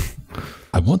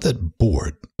 I want that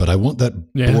board, but I want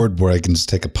that board where I can just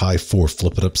take a Pi 4,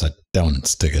 flip it upside down, and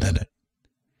stick it in it.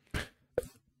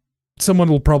 Someone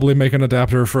will probably make an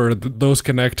adapter for those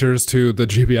connectors to the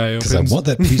GPIO pins. Because I want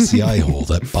that PCI hole,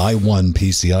 that buy one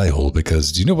PCI hole,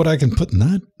 because do you know what I can put in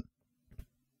that?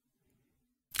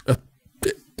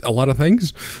 A lot of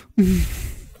things.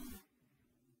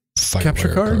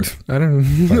 Capture card? I don't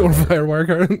know. Or FireWire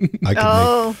card?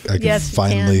 I can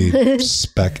finally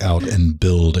spec out and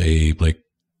build a like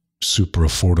super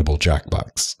affordable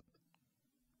Jackbox.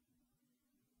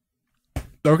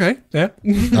 Okay, yeah.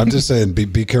 I'm just saying,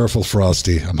 be careful,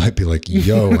 Frosty. I might be like,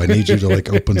 yo, I need you to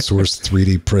like open source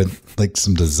 3D print like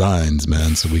some designs,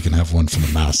 man, so we can have one for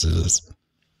the masses.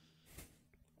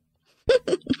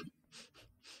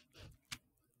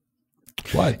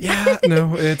 What? Yeah,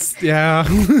 no, it's, yeah.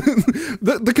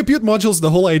 The Compute Modules, the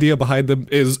whole idea behind them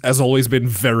has always been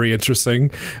very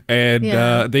interesting.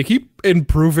 And they keep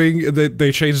improving.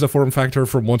 They change the form factor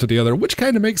from one to the other, which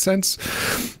kind of makes sense.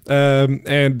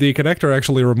 And the connector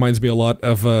actually reminds me a lot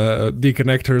of the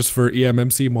connectors for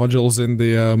eMMC modules in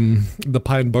the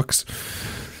Pine books.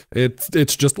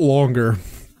 It's just longer.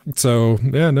 So,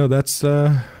 yeah, no, that's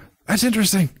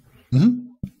interesting. Mm-hmm.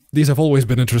 These have always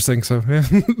been interesting, so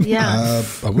yeah.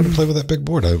 I want to play with that big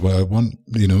board. I want,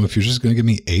 you know, if you're just going to give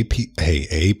me a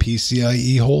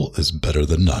PCIe hole is better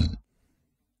than none.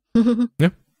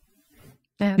 Yeah.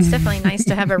 Yeah, it's definitely nice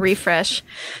to have a refresh.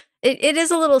 It is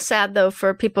a little sad, though,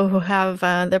 for people who have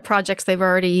the projects they've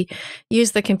already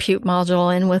used the Compute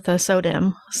Module in with a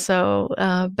SODIMM. So,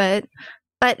 but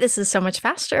this is so much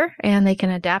faster, and they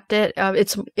can adapt it.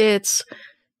 It's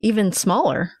even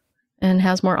smaller and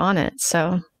has more on it,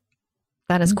 so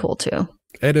that is cool too.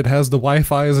 And it has the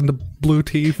Wi-Fi's and the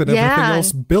Bluetooth and everything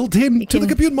else built into the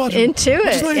Compute Module. Into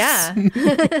it,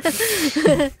 nice.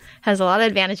 Yeah. Has a lot of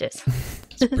advantages.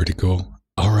 It's pretty cool.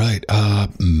 All right.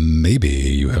 Maybe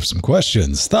you have some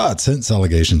questions, thoughts, hints,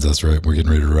 allegations. That's right. We're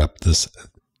getting ready to wrap this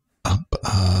up.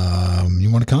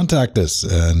 You want to contact us,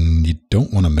 and you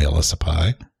don't want to mail us a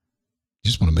pie. You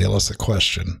just want to mail us a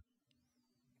question.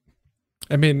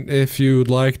 I mean, if you'd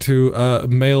like to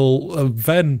mail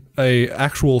Ven a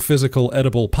actual physical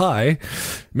edible pie,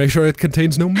 make sure it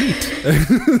contains no meat.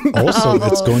 Also,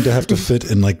 it's going to have to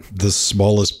fit in like the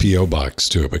smallest P.O. box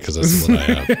too, because that's what I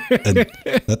have. And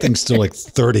that thing's still like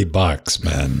 $30,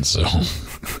 man. So,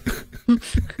 and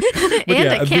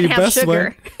yeah, it can't have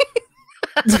sugar.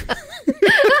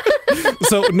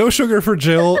 So no sugar for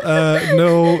Jill,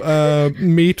 no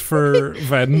meat for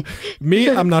Ven. Me,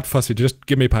 I'm not fussy, just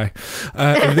give me pie.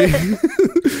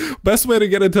 The best way to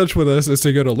get in touch with us is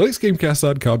to go to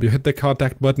linuxgamecast.com. You hit the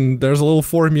contact button. There's a little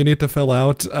form you need to fill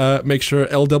out. Make sure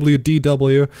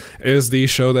LWDW is the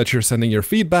show that you're sending your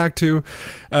feedback to.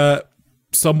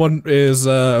 Someone is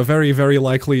very, very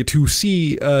likely to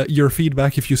see your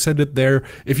feedback if you send it there.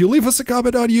 If you leave us a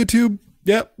comment on YouTube,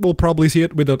 yeah, we'll probably see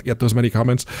it. We don't get those many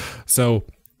comments, so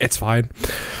it's fine.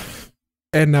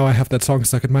 And now I have that song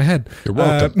stuck in my head. You're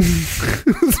welcome.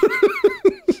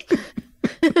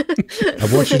 I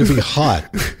want you to be hot,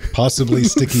 possibly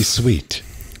sticky sweet.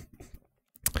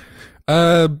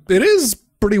 It is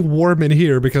pretty warm in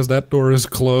here because that door is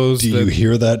closed. Do you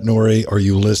hear that, Nori? Are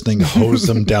you listening? Hose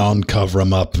them down, cover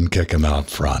them up, and kick them out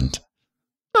front.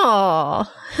 Aww.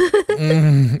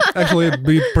 Actually, it'd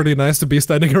be pretty nice to be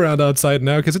standing around outside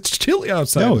now because it's chilly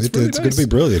outside. No, it's nice. Going to be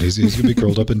brilliant. He's going to be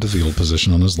curled up into fetal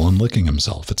position on his lawn licking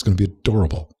himself. It's going to be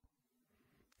adorable.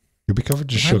 You'll be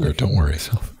covered in sugar. Don't worry.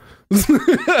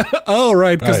 Oh,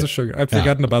 right, because of sugar. I'd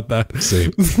forgotten about that. See,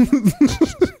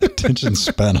 attention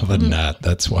span of a gnat.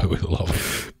 That's why we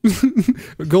love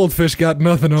it. Goldfish got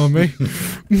nothing on me.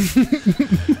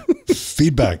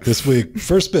 Feedback this week.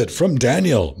 First bit from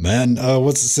Daniel. Man,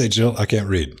 what's it say, Jill? I can't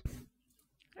read.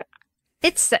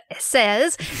 It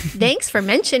says, thanks for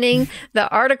mentioning the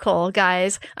article,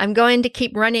 guys. I'm going to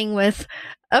keep running with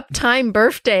Uptime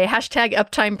Birthday, hashtag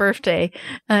Uptime Birthday.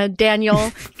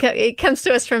 Daniel, it comes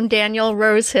to us from Daniel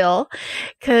Rosehill,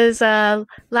 because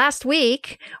last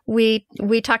week we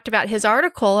talked about his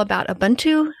article about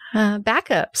Ubuntu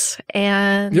backups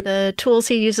and the tools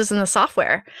he uses in the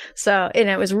software. So, and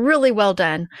it was really well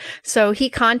done. So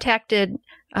he contacted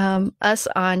us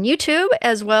on YouTube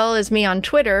as well as me on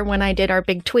Twitter when I did our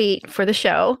big tweet for the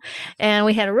show. And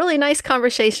we had a really nice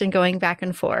conversation going back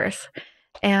and forth.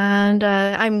 And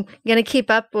I'm going to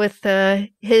keep up with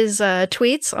his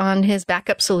tweets on his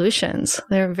backup solutions.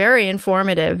 They're very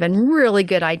informative and really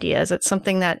good ideas. It's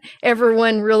something that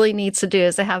everyone really needs to do,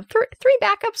 is to have three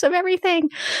backups of everything.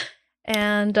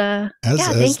 And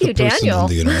thank you, Daniel. On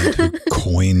the internet who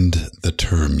coined the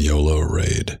term YOLO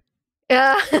RAID.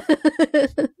 Yeah.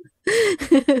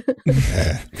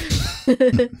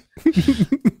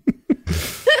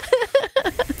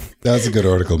 That's a good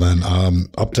article, man.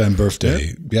 Uptime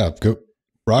Birthday. Yeah, go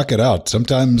rock it out.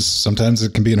 Sometimes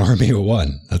it can be an army of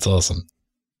one. That's awesome.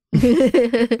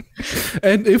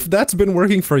 And if that's been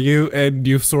working for you and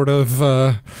you've sort of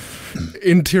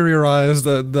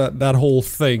interiorized that whole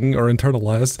thing, or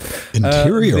internalized.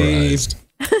 Interiorized?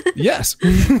 Yes.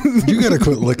 You gotta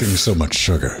quit licking so much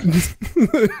sugar.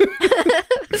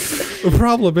 The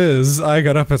problem is, I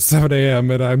got up at 7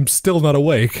 a.m. and I'm still not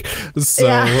awake. So,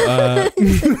 I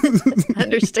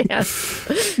understand.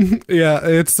 Yeah,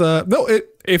 it's,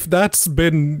 if that's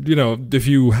been, if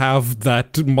you have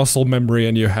that muscle memory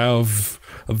and you have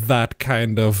that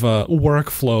kind of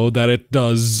workflow that it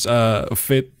does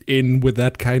fit in with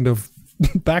that kind of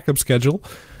backup schedule,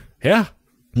 yeah.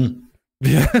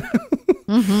 Yeah.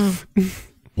 Mm-hmm.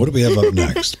 What do we have up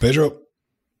next, Pedro?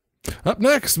 Up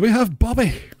next, we have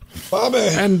Bobby.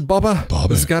 And Bobba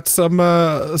has got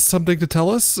something to tell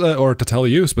us, or to tell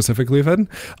you specifically, Ven.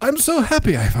 I'm so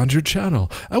happy I found your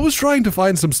channel. I was trying to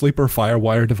find some sleeper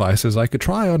FireWire devices I could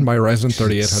try on my Ryzen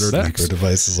 3800X. Sleeper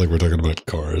devices, like we're talking about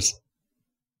cars.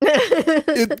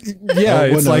 It's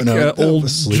old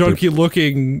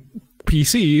junky-looking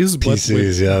PCs.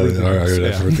 PCs,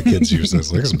 I've heard the kids use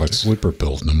this. Like, it's my sleeper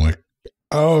build, and I'm like,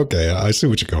 oh, okay, I see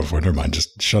what you're going for. Never mind,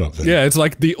 just shut up then. Yeah, it's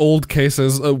like the old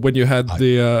cases when you had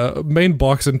the main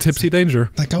box in Tipsy Danger.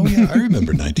 Like, oh yeah, I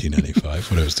remember 1995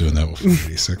 when I was doing that with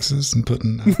 486s and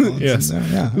putting yes. in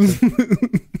there.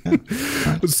 Yeah.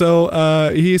 Right.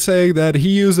 So he's saying that he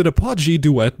used an Apogee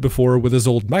Duet before with his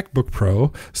old MacBook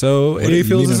Pro, so he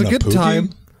feels it's a good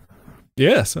time.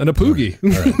 Yes, and a Poogie. All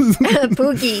right. A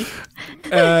Poogie.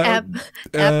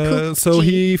 So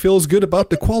he feels good about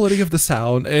the quality of the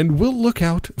sound and will look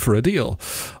out for a deal.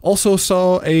 Also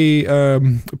saw a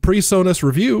pre-Sonus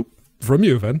review from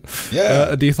you, Ven.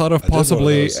 Yeah. The thought of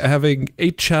possibly having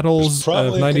 8 channels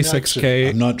of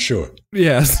 96K. I'm not sure.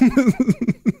 Yes.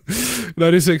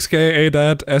 96K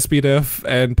ADAT, SPDIF,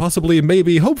 and possibly,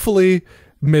 maybe, hopefully,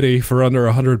 MIDI for under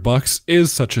 $100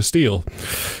 is such a steal.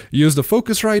 Use the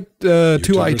Focusrite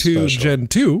 2i2 Gen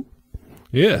 2.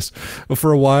 Yes,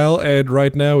 for a while, and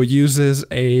right now uses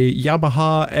a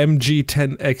Yamaha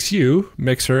MG10XU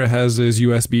mixer, has his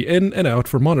USB in and out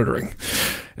for monitoring.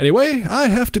 Anyway, I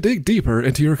have to dig deeper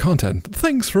into your content.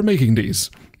 Thanks for making these.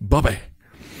 Bobby.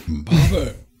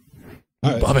 Bobby.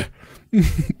 Bobby.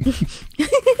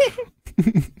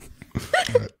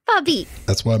 Bobby.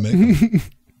 That's why I make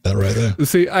that right there.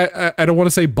 See, I don't want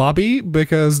to say Bobby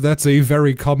because that's a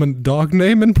very common dog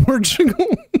name in Portugal.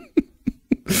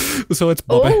 So it's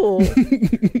Bobby. Oh.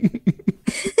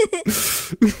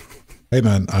 Hey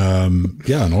man,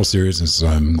 yeah, in all seriousness,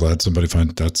 I'm glad somebody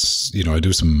finds that's, I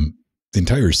do the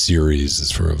entire series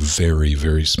is for a very,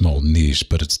 very small niche,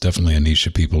 but it's definitely a niche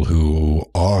of people who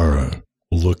are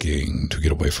looking to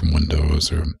get away from Windows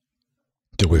or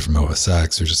get away from OS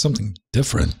X or just something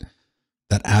different.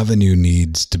 That avenue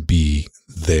needs to be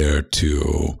there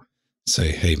to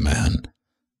say, hey man,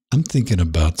 I'm thinking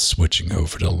about switching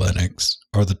over to Linux.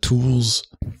 Are the tools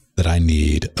that I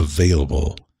need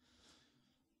available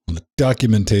on the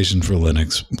documentation for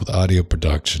Linux with audio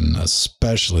production,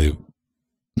 especially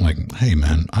like, hey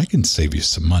man, I can save you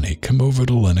some money. Come over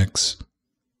to Linux.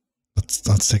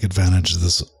 Let's take advantage of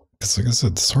this. Because like I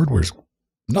said, this hardware's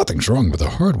nothing's wrong with the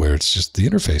hardware. It's just the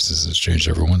interfaces has changed.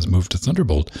 Everyone's moved to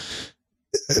Thunderbolt.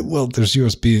 Well, there's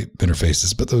USB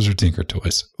interfaces, but those are Tinker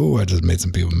Toys. Oh, I just made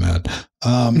some people mad.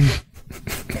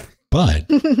 But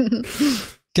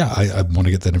yeah, I want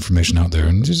to get that information out there,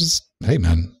 and just, hey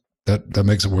man, that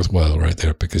makes it worthwhile right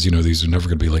there, because these are never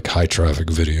going to be like high traffic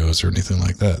videos or anything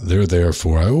like that. They're there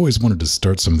for, I always wanted to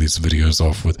start some of these videos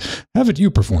off with, haven't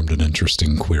you performed an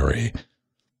interesting query?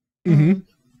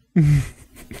 Mm-hmm.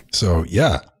 So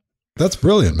yeah, that's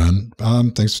brilliant, man.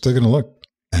 Thanks for taking a look,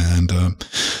 and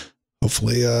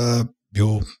hopefully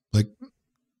you'll like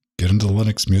get into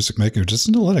Linux music maker, just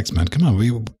into Linux, man. Come on,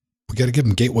 we got to give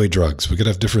them gateway drugs. We got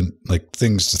to have different like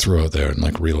things to throw out there and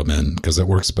like reel them in, because it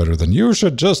works better than you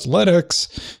should just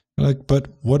Linux. Like, but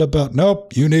what about,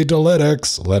 nope, you need to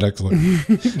Linux.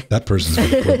 That person's going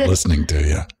to quit listening to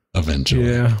you eventually.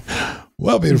 Yeah.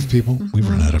 Well, beautiful people, we've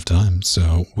run out of time,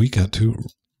 so we got to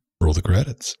roll the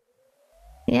credits.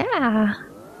 Yeah.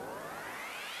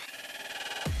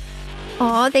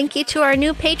 Oh, thank you to our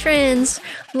new patrons,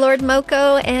 Lord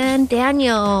Moko and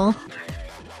Daniel.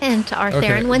 And to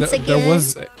Rtheren once again. There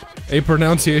was a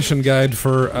pronunciation guide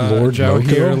for Lord Jaoheah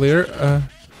Moko? earlier.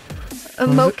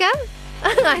 Mocha?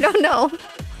 I don't know.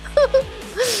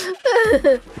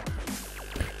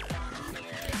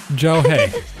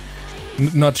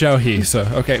 Jaoheah. Not Jaoheah, so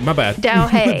okay, my bad.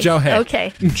 Jaoheah. Jaoheah.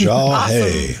 Okay.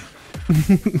 Jaoheah.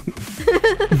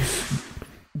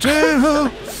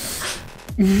 Jaoheah.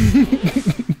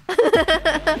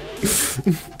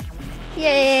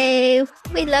 Yay!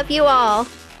 We love you all.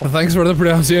 Well, thanks for the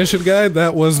pronunciation guide.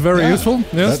 That was very useful.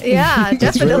 Yes. Yeah,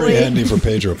 That's very definitely. handy for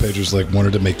Pedro. Pedro's like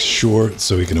wanted to make sure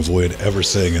so he can avoid ever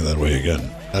saying it that way again.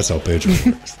 That's how Pedro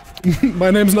works.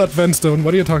 My name's not Venstone.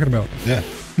 What are you talking about? Yeah.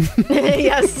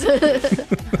 Yes.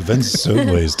 The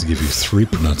Venstone way is to give you 3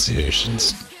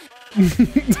 pronunciations.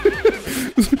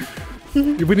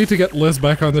 We need to get Liz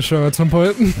back on the show at some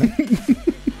point.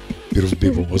 Beautiful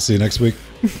people. We'll see you next week.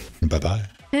 Bye-bye.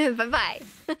 Bye-bye.